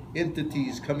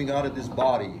entities coming out of this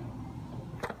body.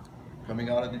 Coming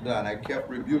out of the body. And I kept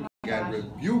rebuking. I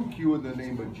rebuke you in the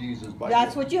name of Jesus.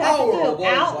 That's what you have to do.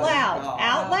 Out loud.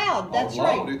 Out loud. That's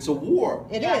right. It's a war.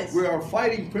 It is. We are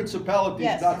fighting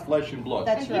principalities, not flesh and blood.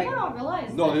 That's right. People don't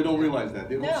realize No, that. they don't realize that.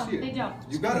 They don't see it. They don't.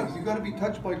 You gotta be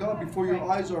touched by God before your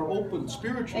eyes are open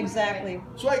spiritually. Exactly.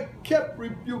 So I kept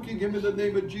rebuking him in the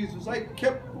name of Jesus. I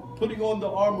kept putting on the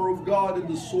armor of God and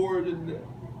the sword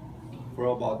for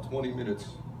about 20 minutes.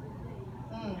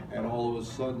 And all of a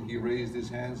sudden he raised his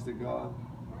hands to God.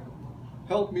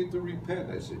 Help me to repent.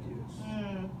 I said yes.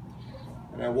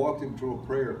 And I walked him through a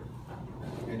prayer,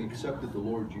 and he accepted the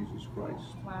Lord Jesus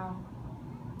Christ. Wow.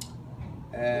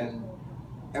 And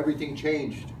everything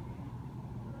changed.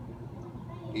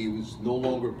 He was no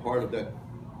longer part of that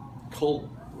cult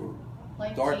or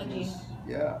darkness.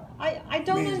 Yeah. I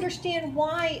don't understand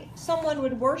why someone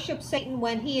would worship Satan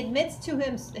when he admits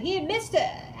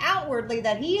outwardly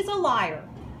that he is a liar.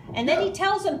 And then he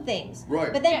tells them things.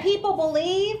 Right. But then people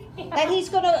believe that he's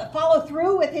going to follow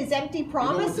through with his empty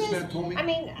promises. You know what this man told me? I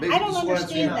mean, Maybe I don't this is why I'm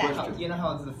saying understand that. that. You know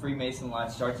how the Freemason line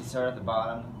starts? You start at the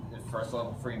bottom, the first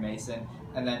level Freemason,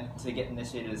 and then to get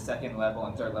initiated to second level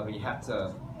and third level, you have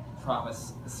to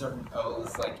promise certain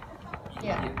oaths, like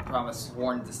you promise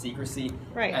sworn to secrecy,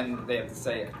 Right. and they have to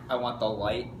say, "I want the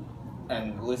light."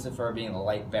 And Lucifer being the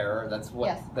light bearer,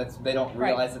 they don't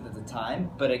realize it at the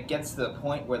time, but it gets to the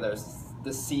point where there's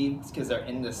the seeds, because they're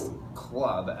in this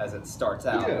club as it starts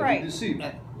out. Yeah, Right. the seed.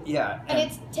 And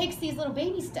it takes these little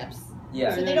baby steps.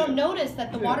 Yeah. So they don't notice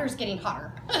that the water's getting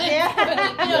hotter. Yeah.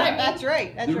 You know what I mean? That's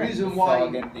right. That's The right. reason Fog why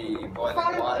in the boiling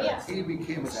water. Yeah. he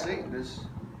became a Satanist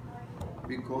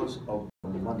because of the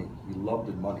money. He loved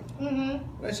the money. And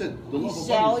I said, the love of money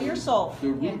Sell is your soul. the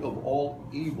root of all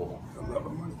evil. The love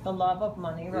of money. The love of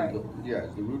money, right.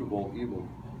 It's the root of all evil.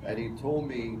 And he told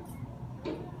me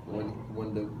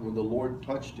when the Lord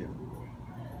touched him,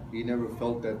 he never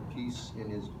felt that peace in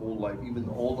his whole life. Even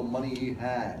all the money he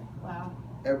had, Wow.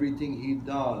 everything he'd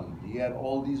done, he had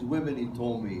all these women, he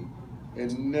told me,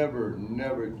 it never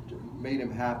made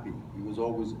him happy. He was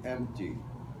always empty,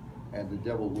 and the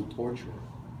devil would torture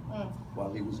him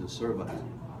while he was a servant.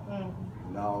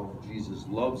 Now Jesus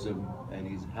loves him, and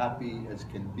he's happy as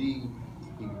can be.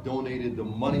 He donated the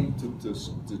money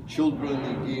to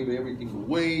children. He gave everything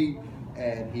away,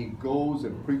 and he goes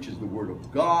and preaches the word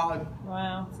of God.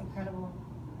 Wow. It's incredible.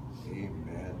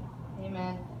 Amen.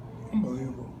 Amen.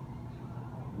 Unbelievable.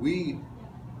 We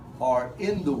are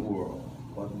in the world,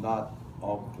 but not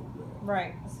of the world.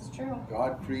 Right. This is true.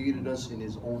 God created us in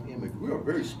his own image. We are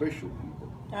very special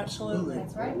people. Absolutely.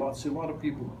 That's right. See, a lot of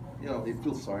people, they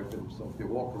feel sorry for themselves. They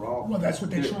walk around. Well, that's what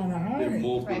they're trying to hide. They're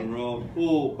moping Right. around.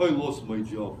 Oh, I lost my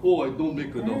job. Oh, I don't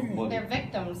make enough Right. money. They're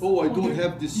victims. Oh, I don't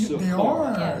have this They car.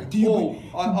 are.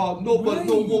 Oh,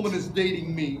 no woman is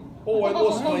dating me. Oh, I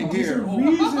lost my These are hair.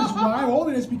 reasons why all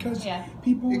of this, because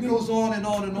people, It goes on and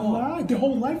on and a on. lie. Their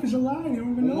whole life is a lie. They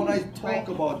don't even know. When I it. talk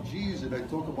about Jesus, and I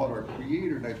talk about our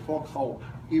Creator, and I talk how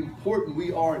important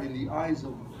we are in the eyes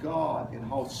of God, and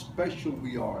how special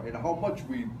we are, and how much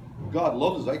God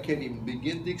loves us, I can't even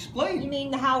begin to explain. You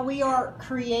mean how we are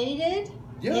created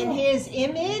Yeah. in His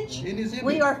image? In His image.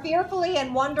 We are fearfully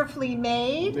and wonderfully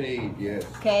made. Made, yes.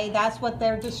 Okay, that's what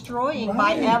they're destroying Right.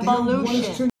 by They don't want us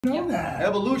evolution. to know that.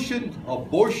 Evolution,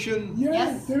 abortion. Yeah,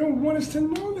 Yes. they don't want us to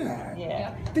know that.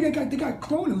 Yeah. They got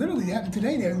cloning. Literally,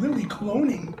 today they're literally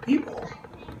cloning people.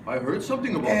 I heard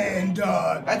something about that. And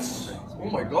That's, oh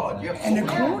my God, yes. they're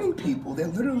cloning people. They're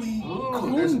literally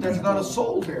cloning There's people. not a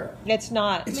soul there. It's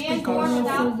not. It's Man been born going on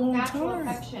for a without long natural time.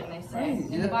 affection, they say Right.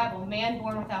 in Yeah. the Bible. Man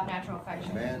born without natural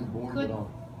affection. Man born Could- without.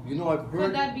 I've Could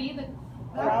heard. that be the?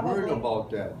 I've heard Probably. about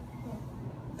that.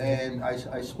 And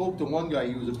I spoke to one guy,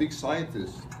 he was a big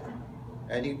scientist,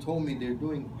 and he told me they're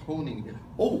doing cloning.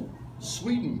 Oh,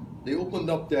 Sweden, they opened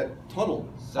up that tunnel.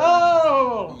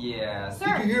 Oh! Yeah. Did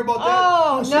you hear about that?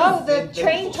 Oh, no, the They-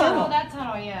 train Oh, tunnel. that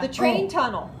tunnel, yeah. The train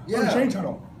tunnel. Oh, the train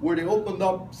tunnel. Where they opened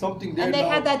up something there And they now.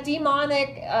 had that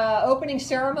demonic opening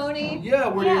ceremony. Yeah,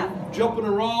 where Yeah. they're jumping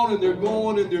around and they're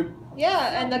going and they're.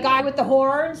 Yeah, and the guy with the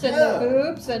horns and Yeah. the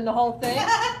boobs and the whole thing.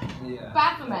 Yeah.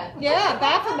 Baphomet. Yeah,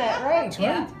 Baphomet, right. That's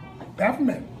right.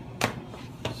 Baphomet.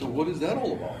 So what is that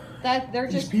all about? That they're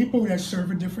These just people that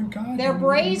serve a different God. they're they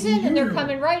brazen and they're you.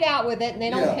 coming right out with it and they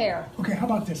don't Yeah. care. Okay, how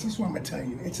about this? This is what I'm gonna tell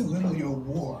you. It's literally a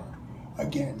war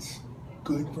against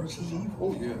good versus evil.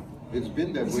 Oh yeah, it's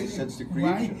been that way since the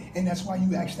creation. Right, and that's why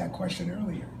you asked that question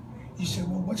earlier. You said,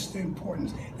 well, what's the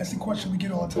importance? That's the question we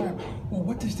get all the time. Well,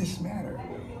 what does this matter?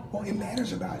 Well, it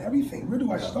matters about everything. Where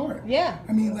do I start? Yeah.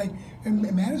 I mean, like, it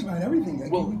matters about everything.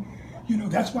 Like, well, you know,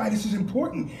 that's why this is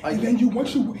important. And then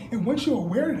once you're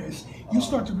aware of this, you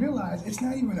start to realize it's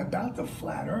not even about the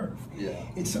flat Earth. Yeah.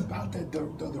 It's about the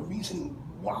reasoning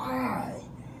why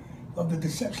of the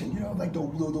deception. You know, like the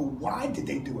why did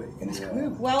they do it? And it's clear.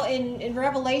 Well, in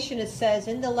Revelation it says,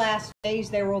 in the last days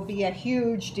there will be a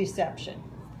huge deception.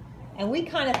 And we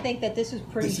kind of think that this is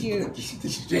pretty huge.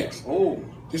 This is yes. Oh,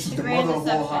 this is the mother of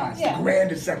all lies. Yeah. The grand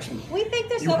deception. We think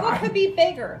this one could be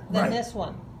bigger than this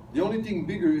one. The only thing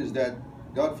bigger is that,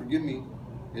 God forgive me,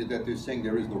 is that they're saying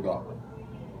there is no God.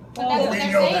 Well, that's what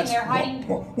they're saying. They're hiding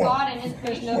God and His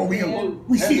creation.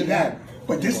 We see that,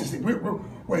 but this is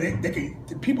where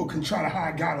people can try to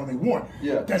hide God all they want.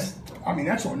 Yeah. That's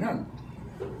on them.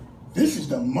 This is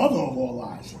the mother of all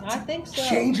lies. I think so.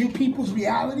 Changing people's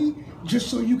reality just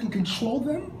so you can control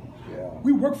them. Yeah.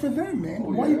 We work for them, man.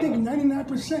 Oh, Why do you think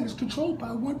 99% is controlled by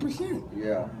 1%?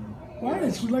 Yeah. Why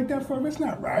is it like that forever? It's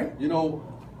not right. You know,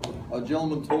 a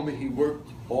gentleman told me he worked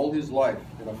all his life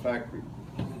in a factory,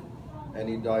 and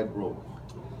he died broke.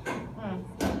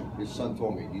 His son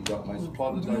told me my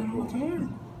father died broke.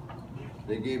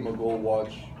 They gave him a gold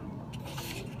watch.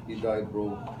 He died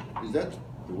broke. Is that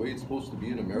the way it's supposed to be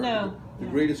in America? No. The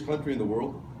greatest country in the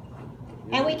world.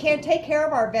 And we can't take care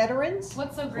of our veterans?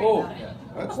 What's so great about it?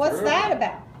 What's terrible. that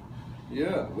about?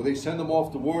 Yeah, well, they send them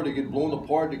off to war, they get blown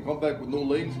apart, they come back with no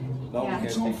legs. Now we can't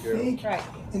It's all take care of them. fake. Right.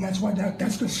 And that's why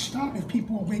that's going to stop if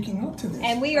people are waking up to this.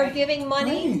 And we are giving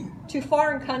money to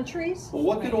foreign countries. Well,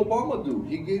 what did Obama do?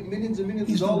 He gave millions and millions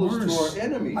He's of dollars the to worst. our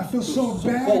enemy. I feel so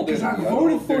bad So-called because I enemy. don't voted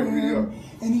know if they for really him, are.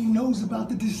 and he knows about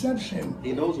the deception.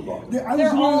 He knows about it.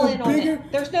 They're all in on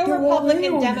it. There's no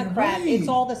Republican, Democrat. Right. It's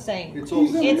all the same. It's all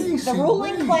the same. It's the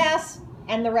ruling class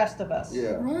and the rest of us.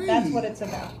 Yeah. Right. That's what it's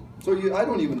about. So I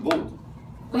don't even vote.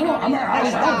 I'm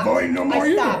not voting no more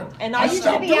I stopped. either. And I used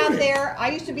to be out there.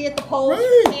 I used to be at the polls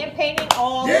campaigning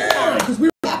all the Yeah, time. because we're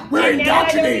And now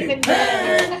I don't even indoctrinated. do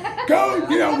Hey,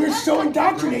 go, we're so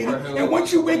indoctrinated. And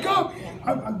once you wake up,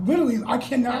 I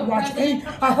cannot watch any.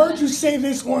 I heard you say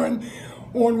this on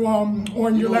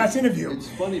your last interview. It's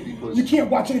funny because You can't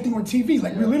watch anything on TV.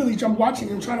 Like, I'm watching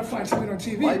and trying to find something on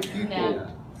TV. my people,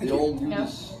 they all knew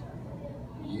this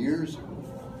years ago.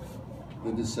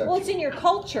 The deception. Well, it's in your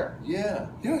culture. Yeah.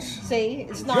 Yes. See,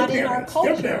 it's not in our Their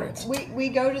culture. parents. We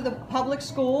go to the public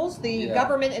schools, the Yeah.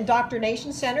 government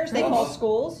indoctrination centers, they call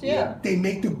schools. Yeah. They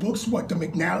make the books, the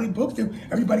McNally books?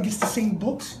 Everybody gets the same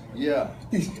books? Yeah.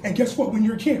 And guess what? When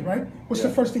you're a kid, right? What's the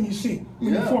first thing you see?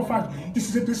 When you're 4 or 5,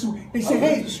 they say,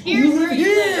 hey, you live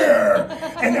here!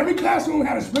 And every classroom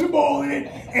had a spinning ball in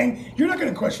it, and you're not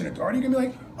going to question authority. You're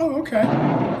going to be like, oh, okay,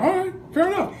 all right, fair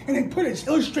enough. And they put an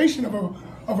illustration of an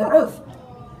earth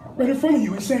right in front of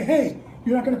you and say, hey,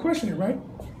 you're not going to question it, right?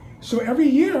 So every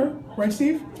year, right,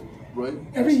 Steve? Right.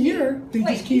 Every year, they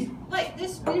just keep... Wait,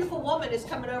 this beautiful woman is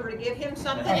coming over to give him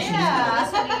something. Yeah.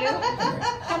 Listen to you.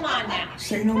 Come on now.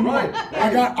 Say no more.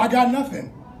 I got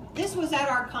nothing. This was at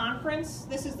our conference.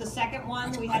 This is the second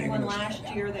one. We had one last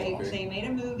year. They made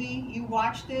a movie. You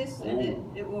watch this, and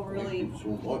it will really. Thank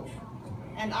you so much.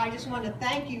 And I just want to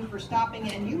thank you for stopping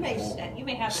in. You may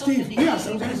have Steve,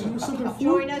 something to something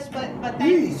join us, but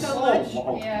thank you so much.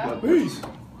 Yeah. Please.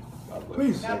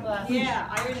 Please. God bless. Yeah,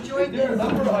 I enjoyed Is there a this.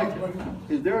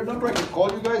 number I can call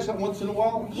you guys once in a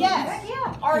while? Yes.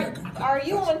 Are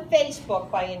you on Facebook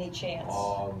by any chance?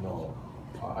 Oh, no.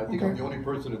 I think I'm the only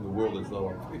person in the world that's not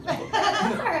on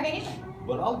Facebook. All right.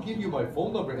 But I'll give you my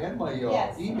phone number and my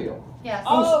email. Yes.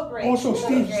 Oh, great. Also,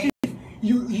 Steve,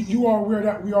 you are aware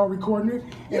that we are recording it,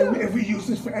 and if we use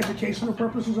this for educational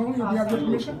purposes only, we have your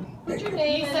permission? Put your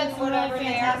name You said and some really whatever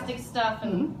there. fantastic stuff,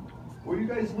 and Where do you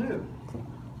guys live?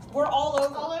 We're all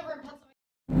over. all over in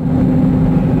Pennsylvania.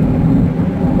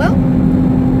 Well,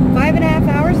 5.5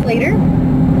 hours later,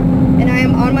 and I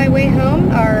am on my way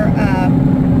home. Our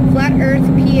Flat Earth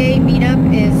PA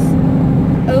meetup is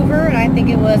over, and I think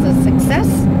it was a success.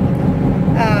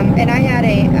 And I had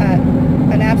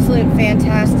an absolute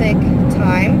fantastic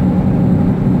time.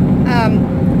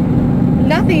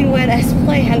 Nothing went as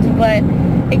planned, but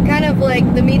it kind of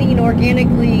like the meeting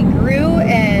organically grew,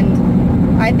 and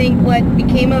I think what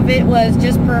became of it was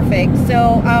just perfect.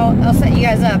 So I'll set you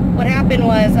guys up. What happened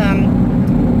was I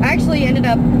actually ended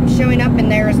up showing up,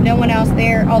 and there was no one else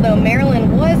there. Although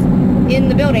Marilyn was in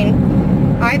the building,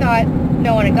 I thought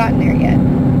no one had gotten there yet.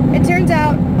 It turns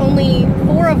out only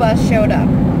 4 of us showed up,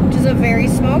 which is a very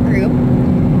small group.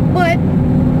 But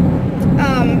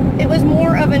it was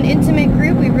more of an intimate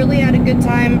group. We really had a good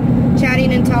time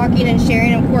chatting and talking and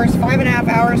sharing. Of course, 5.5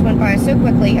 hours went by so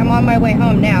quickly. I'm on my way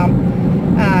home now.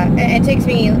 It takes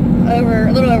me a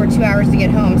little over 2 hours to get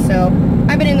home. So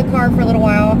I've been in the car for a little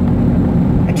while.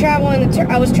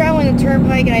 I was traveling the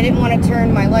turnpike, and I didn't want to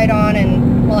turn my light on,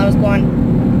 and while I was going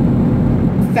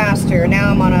faster.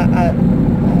 Now I'm on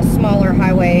a smaller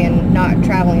highway and not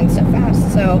traveling so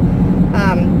fast. So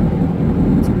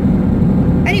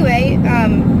anyway,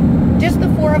 just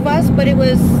the 4 of us, but it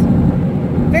was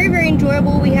very, very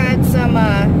enjoyable. We had some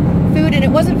food, and it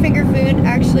wasn't finger food.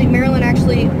 Actually, Marilyn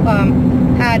actually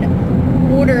had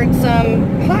ordered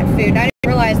some hot food. I didn't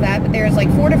realize that, but there's like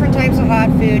 4 different types of hot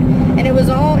food, and it was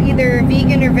all either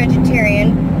vegan or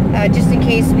vegetarian, just in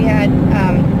case we had,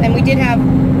 and we did have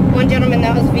one gentleman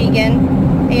that was vegan,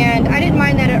 and I didn't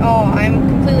mind that at all. I'm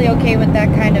completely okay with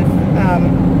that kind of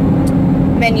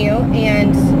menu,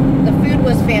 and the food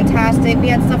was fantastic. We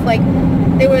had stuff like,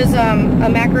 there was a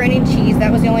macaroni and cheese.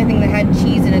 That was the only thing that had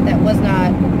cheese in it that was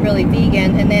not really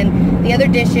vegan, and then the other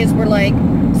dishes were like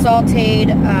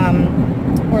sauteed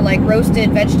or like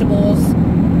roasted vegetables,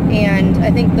 and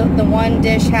I think the one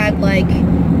dish had like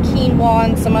quinoa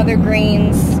and some other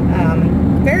grains.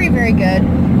 Very, very good.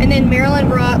 And then Marilyn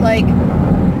brought like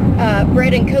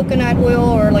bread and coconut oil,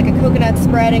 or like a coconut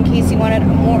spread in case you wanted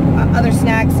more other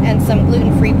snacks, and some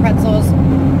gluten-free pretzels.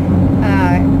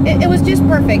 It was just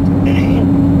perfect.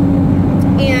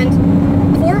 And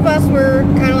the 4 of us were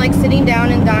kind of like sitting down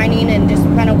and dining and just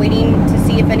kind of waiting to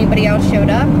see if anybody else showed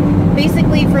up.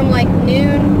 Basically from like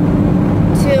noon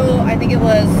till I think it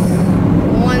was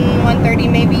 1:30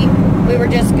 maybe, we were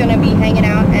just going to be hanging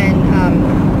out and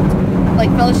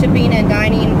like fellowshipping and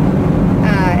dining.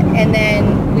 And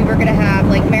then we were going to have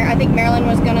like, I think Marilyn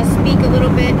was going to speak a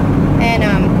little bit, and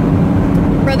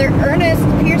Brother Ernest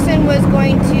Pearson was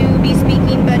going to be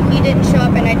speaking, but he didn't show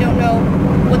up, and I don't know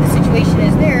what the situation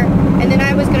is there. And then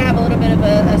I was going to have a little bit of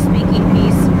a speaking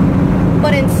piece.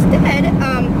 But instead,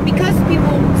 because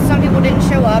some people didn't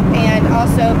show up, and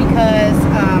also because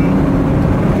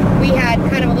we had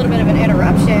kind of a little bit of an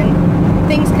interruption,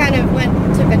 things kind of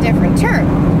took a different turn.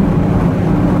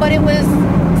 But it was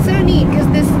so neat because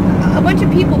a bunch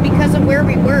of people, because of where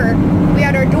we were, we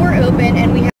had our door open,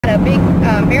 and we had a big,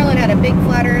 Marilyn had a big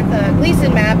Flat Earth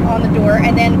Gleason map on the door,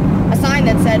 and then a sign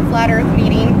that said Flat Earth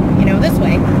meeting, this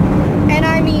way. And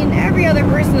I mean, every other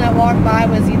person that walked by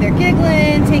was either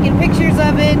giggling, taking pictures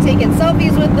of it, taking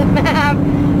selfies with the map,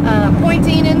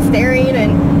 pointing and staring,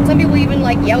 and some people even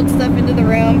like yelled stuff into the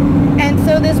room. And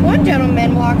so this one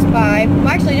gentleman walks by, well,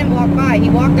 actually didn't walk by, he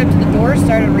walked up to the door,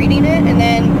 started reading it, and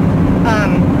then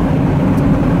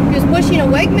he was pushing a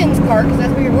Wegmans cart, because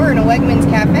that's where we were, in a Wegmans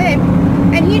cafe,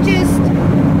 and he just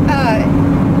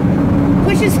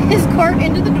pushes his cart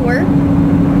into the door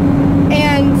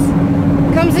and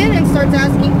comes in and starts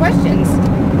asking questions.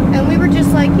 And we were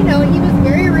just like, he was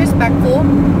very respectful,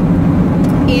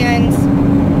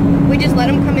 and we just let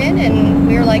him come in, and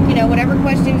we were like, whatever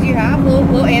questions you have,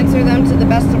 we'll answer them to the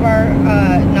best of our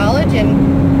knowledge.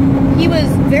 And he was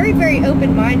very, very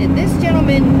open-minded. This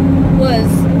gentleman was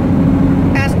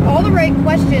asked all the right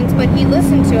questions, but he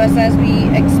listened to us as we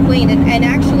explained it. And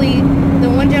actually, the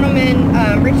one gentleman,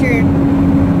 Richard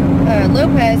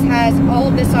Lopez, has all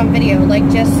of this on video, like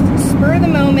just spur of the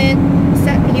moment.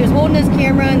 He was holding his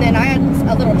camera, and then I had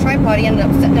a little tripod he ended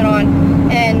up setting it on,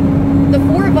 and the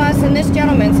 4 of us and this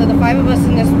gentleman, so the 5 of us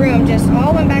in this room, just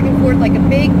all went back and forth like a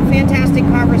big, fantastic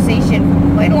conversation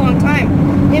for quite a long time.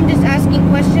 Him just asking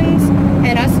questions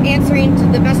and us answering to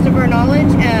the best of our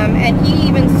knowledge, and he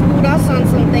even schooled us on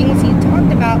some things. He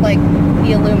talked about like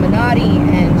the Illuminati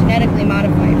and genetically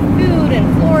modified food and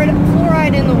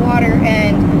fluoride in the water,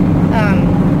 and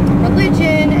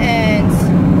religion, and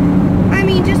I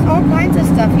mean just all kinds of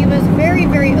stuff. He was very,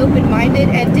 very open-minded,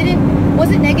 and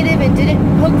wasn't negative, and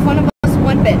didn't poke fun of us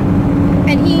one bit.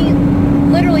 And he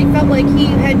literally felt like he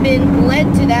had been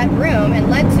led to that room and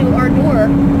led to our door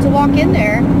to walk in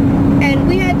there, and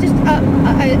we had just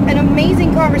an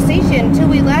amazing conversation till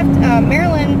we left.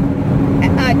 Marilyn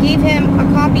gave him a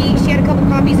copy. She had a couple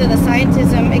copies of the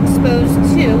Scientism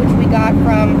Exposed 2, which we got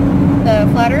from the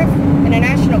Flat Earth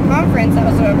International Conference. That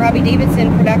was a Robbie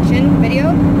Davidson production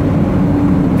video.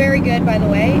 Very good, by the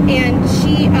way. And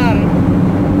she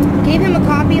gave him a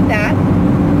copy of that,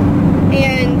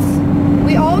 and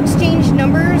we all exchanged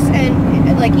numbers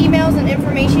and like emails and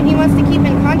information. He wants to keep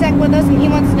in contact with us, and he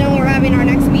wants to know when we're having our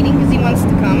next meeting because he wants to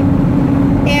come.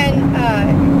 And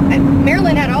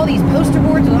Marilyn had all these poster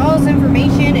boards with all this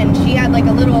information, and she had like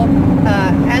a little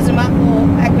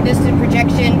azimuthal equidistant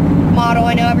projection model.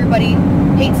 I know everybody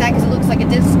hates that because it looks like a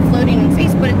disc floating in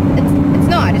space, but it's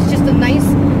not. It's just a nice,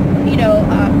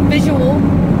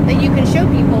 show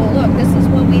people, look, this is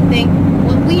what we think,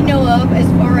 what we know of as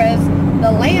far as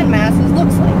the land masses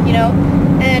looks like, you know,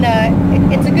 and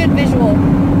it's a good visual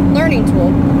learning tool.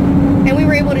 And we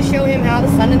were able to show him how the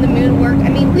sun and the moon work. I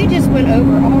mean, we just went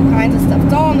over all kinds of stuff.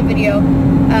 It's all in the video.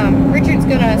 Richard's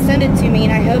gonna send it to me,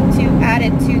 and I hope to add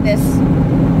it to this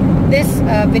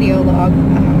video log.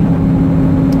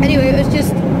 Anyway, it was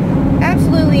just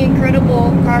absolutely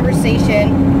incredible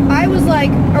conversation. I was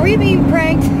like, are we being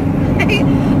pranked?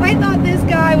 I thought this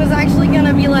guy was actually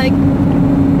gonna be like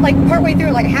partway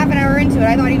through, like half an hour into it,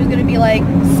 I thought he was gonna be like,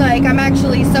 psych, I'm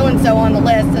actually so-and-so on the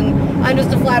list, and I'm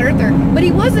just a flat earther. But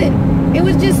he wasn't. It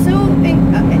was just so,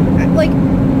 like,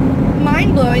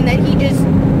 mind-blowing that he just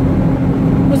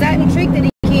was that intrigued that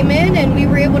he came in, and we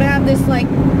were able to have this, like,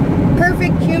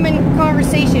 perfect human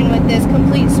conversation with this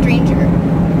complete stranger.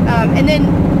 And then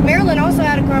Marilyn also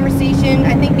had a conversation,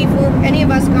 I think before any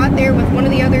of us got there, with one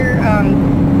of the other,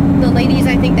 the ladies,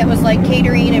 I think, that was like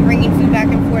catering and bringing food back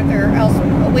and forth, or else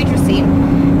waitressing.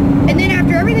 And then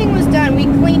after everything was done, we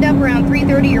cleaned up around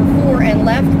 3:30 or 4 and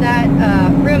left that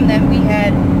room that we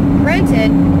had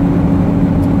rented.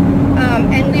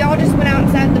 And we all just went out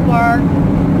and sat at the bar,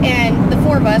 and the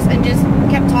 4 of us, and just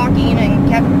kept talking and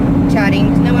kept chatting,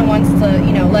 because no one wants to,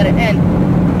 you know, let it end.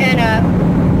 And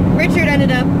Richard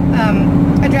ended up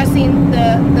addressing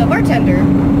the bartender,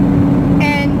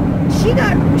 and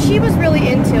she was really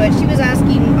into it. She was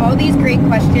asking all these great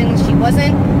questions. She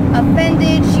wasn't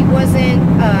offended. She wasn't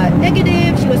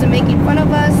negative. She wasn't making fun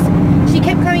of us. She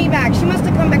kept coming back. She must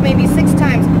have come back maybe 6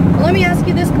 times. Well, let me ask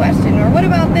you this question, or what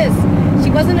about this? She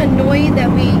wasn't annoyed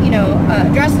that we, you know,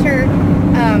 addressed her.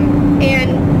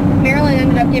 And Marilyn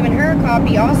ended up giving her a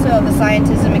copy also of the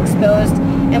Scientism Exposed.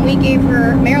 And we gave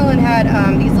her, Marilyn had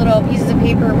these little pieces of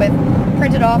paper with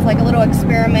printed off like a little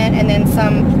experiment, and then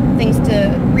some things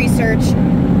to research,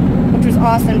 which was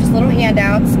awesome, just little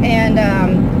handouts. And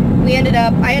I ended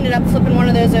up flipping one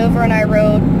of those over, and I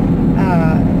wrote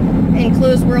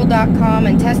enclosedworld.com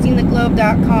and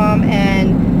testingtheglobe.com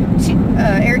and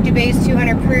Eric Dubé's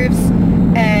 200 Proofs,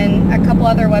 and a couple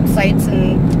other websites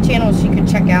and channels you could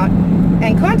check out,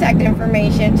 and contact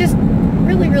information. Just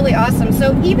really, really awesome.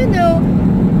 So even though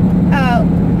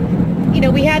you know,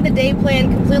 we had the day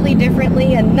planned completely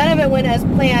differently, and none of it went as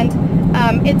planned,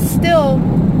 it still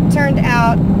turned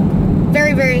out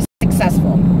very, very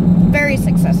successful. Very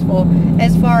successful,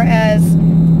 as far as,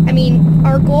 I mean,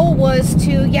 our goal was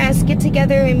to, yes, get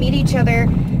together and meet each other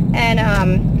and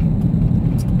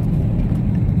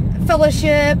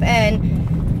fellowship,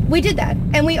 and we did that.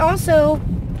 And we also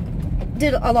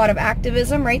did a lot of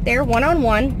activism right there,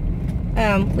 one-on-one.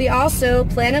 We also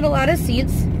planted a lot of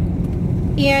seeds,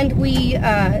 and we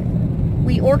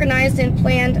organized and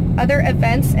planned other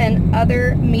events and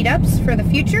other meetups for the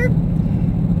future.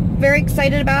 Very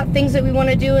excited about things that we want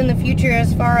to do in the future,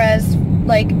 as far as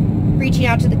like reaching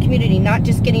out to the community, not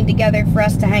just getting together for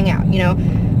us to hang out, you know,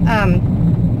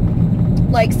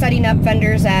 like setting up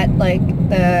vendors at like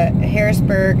the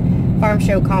Harrisburg Farm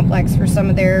Show Complex for some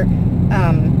of their,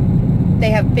 they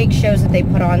have big shows that they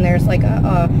put on. There's like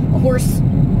a horse,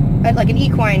 like an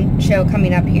equine show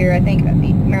coming up here. I think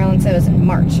Marilyn said it was in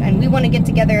March, and we want to get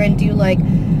together and do like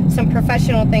some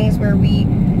professional things where we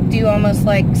do almost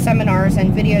like seminars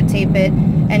and videotape it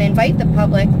and invite the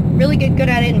public, really get good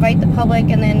at it, invite the public,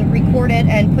 and then record it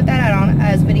and put that out on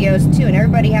as videos too, and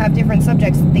everybody have different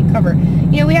subjects that they cover.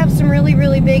 You know, we have some really,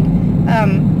 really big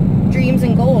dreams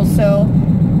and goals. So,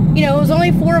 you know, it was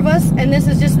only 4 of us, and this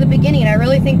is just the beginning. I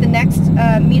really think the next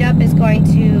meetup is going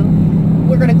to,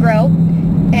 we're going to grow.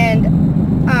 And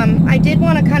I did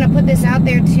want to kind of put this out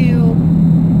there too.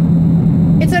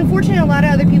 It's unfortunate a lot of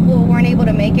other people weren't able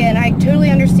to make it, and I totally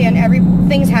understand.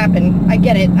 Things happen. I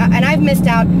get it. And I've missed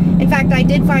out. In fact, I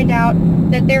did find out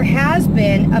that there has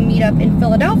been a meetup in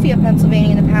Philadelphia,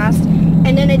 Pennsylvania in the past,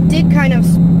 and then it did kind of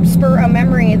spur a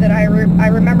memory that I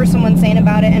remember someone saying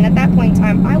about it, and at that point in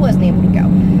time, I wasn't able to go.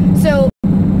 So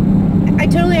I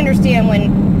totally understand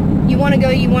when you want to go,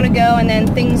 and then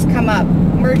things come up,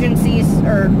 emergencies,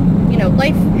 or, you know,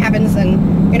 life happens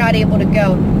and you're not able to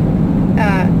go.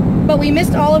 But we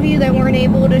missed all of you that weren't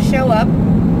able to show up,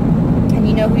 and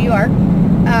you know who you are.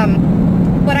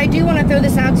 But I do want to throw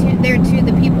this out there to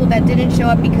the people that didn't show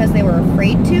up because they were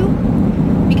afraid to,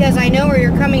 because I know where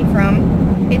you're coming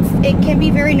from. It can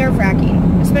be very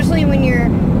nerve-wracking, especially when you're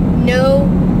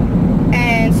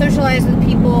and socialize with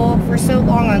people for so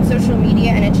long on social media,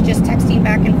 and it's just texting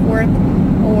back and forth,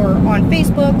 or on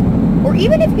Facebook, or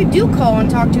even if you do call and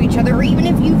talk to each other, or even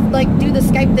if you like do the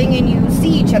Skype thing and you see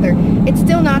each other, it's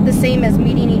still not the same as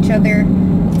meeting each other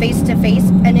face to face.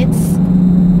 And it's,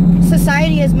 society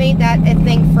society has made that a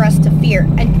thing for us to fear,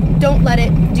 and don't let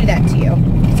it do that to you.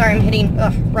 Sorry, I'm hitting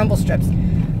rumble strips.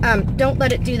 Don't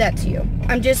let it do that to you.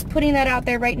 I'm just putting that out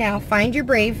there right now. Find your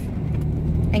brave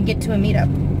and get to a meetup.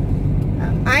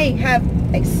 I have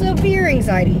like severe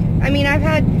anxiety. I mean, I've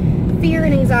had fear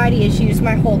and anxiety issues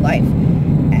my whole life.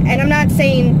 And I'm not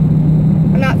saying,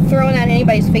 I'm not throwing that in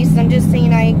anybody's faces. I'm just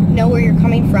saying I know where you're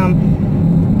coming from.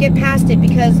 Get past it,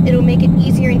 because it'll make it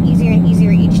easier and easier and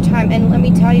easier each time. And let me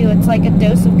tell you, it's like a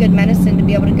dose of good medicine to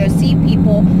be able to go see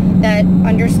people that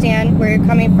understand where you're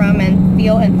coming from and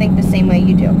feel and think the same way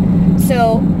you do.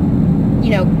 So,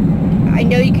 you know, I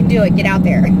know you can do it. Get out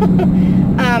there.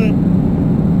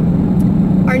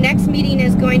 Our next meeting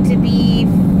is going to be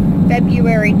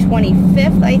February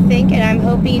 25th, I think, and I'm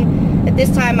hoping that this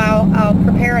time I'll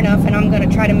prepare enough, and I'm going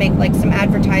to try to make like some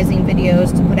advertising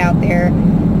videos to put out there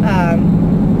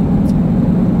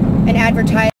and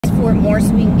advertise for it more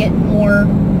so we can get more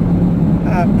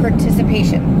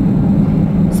participation.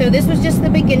 So this was just the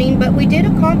beginning, but we did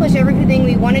accomplish everything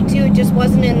we wanted to. It just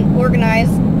wasn't in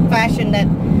organized fashion that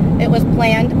it was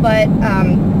planned, but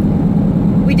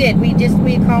we did.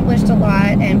 We accomplished a lot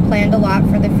and planned a lot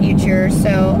for the future.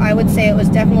 So I would say it was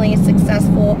definitely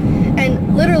successful.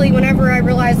 And literally, whenever I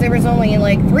realized there was only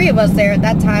like 3 of us there at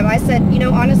that time, I said, you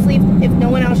know, honestly, if no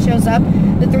one else shows up,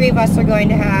 the 3 of us are going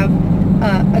to have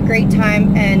a great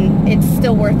time, and it's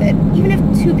still worth it. Even if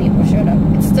 2 people showed up,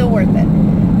 it's still worth it.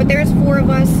 But there's 4 of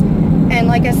us, and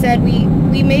like I said, we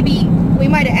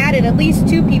might have added at least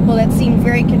 2 people that seemed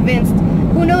very convinced.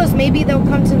 Who knows? Maybe they'll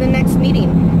come to the next meeting.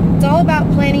 It's all about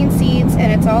planting seeds,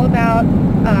 and it's all about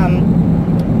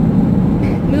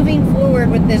moving forward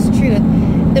with this truth.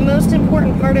 The most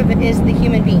important part of it is the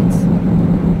human beings.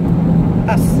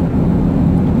 Us.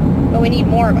 But we need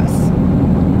more of us.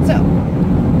 So,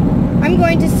 I'm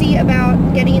going to see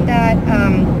about getting that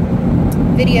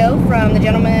video from the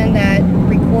gentleman that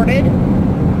recorded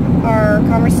our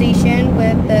conversation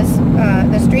with this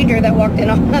the stranger that walked in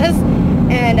on us,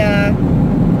 and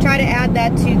try to add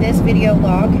that to this video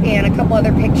log and a couple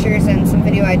other pictures and some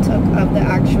video I took of the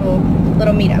actual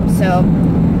little meetup. So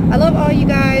I love all you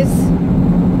guys.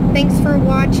 Thanks for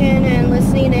watching and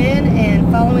listening in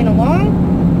and following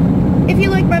along. If you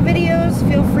like my videos,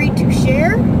 feel free to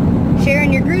share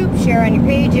in your group, share on your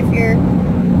page if you're,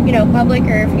 you know, public,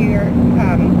 or if you're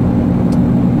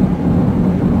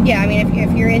yeah, I mean,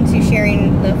 if you're into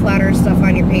sharing the flat earth stuff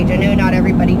on your page. I know not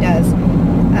everybody does.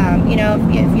 You know,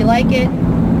 if you like it,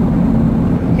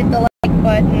 hit the like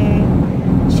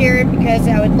button, share it, because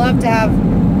I would love to have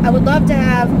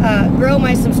grow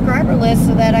my subscriber list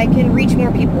so that I can reach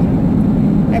more people.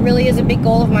 That really is a big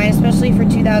goal of mine, especially for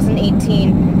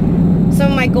 2018.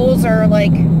 Some of my goals are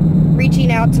like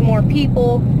reaching out to more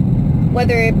people,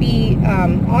 whether it be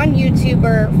on YouTube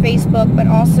or Facebook, but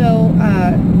also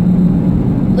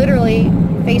literally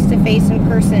face-to-face in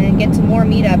person, and get to more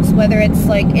meetups, whether it's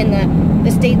like in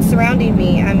the states surrounding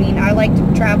me. I mean, I like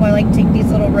to travel. I like to take these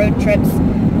little road trips.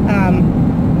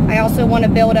 I also want to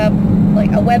build up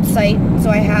like a website, so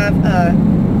I have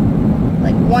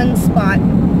like one spot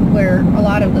where a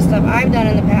lot of the stuff I've done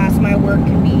in the past, my work,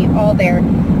 can be all there.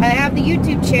 I have the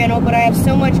YouTube channel, but I have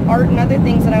so much art and other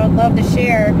things that I would love to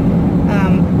share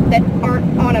that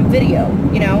aren't on a video,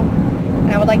 you know,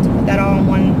 and I would like to put that all in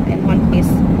one place.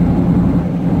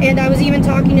 And I was even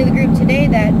talking to the group today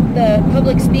that the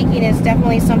public speaking is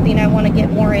definitely something I want to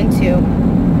get more into,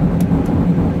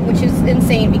 which is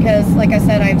insane because, like I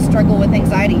said, I've struggled with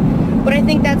anxiety. But I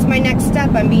think that's my next step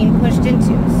I'm being pushed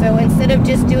into. So instead of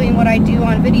just doing what I do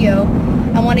on video,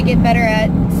 I want to get better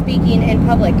at speaking in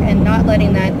public and not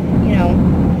letting that, you know,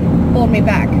 hold me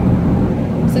back.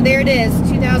 So there it is,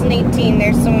 2018.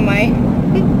 There's some of my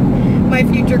my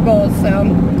future goals. So,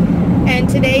 and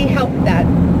today helped that.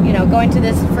 You know, going to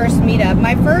this first meetup.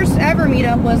 My first ever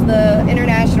meetup was the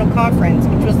international conference,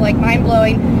 which was like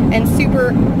mind-blowing and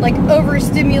super like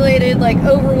overstimulated, like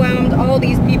overwhelmed, all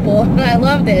these people. I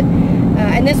loved it.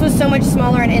 And this was so much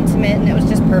smaller and intimate, and it was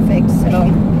just perfect. So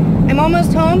I'm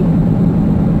almost home.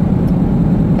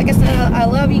 Like I said, I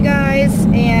love you guys,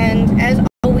 and as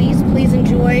always, please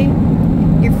enjoy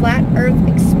your flat earth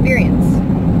experience.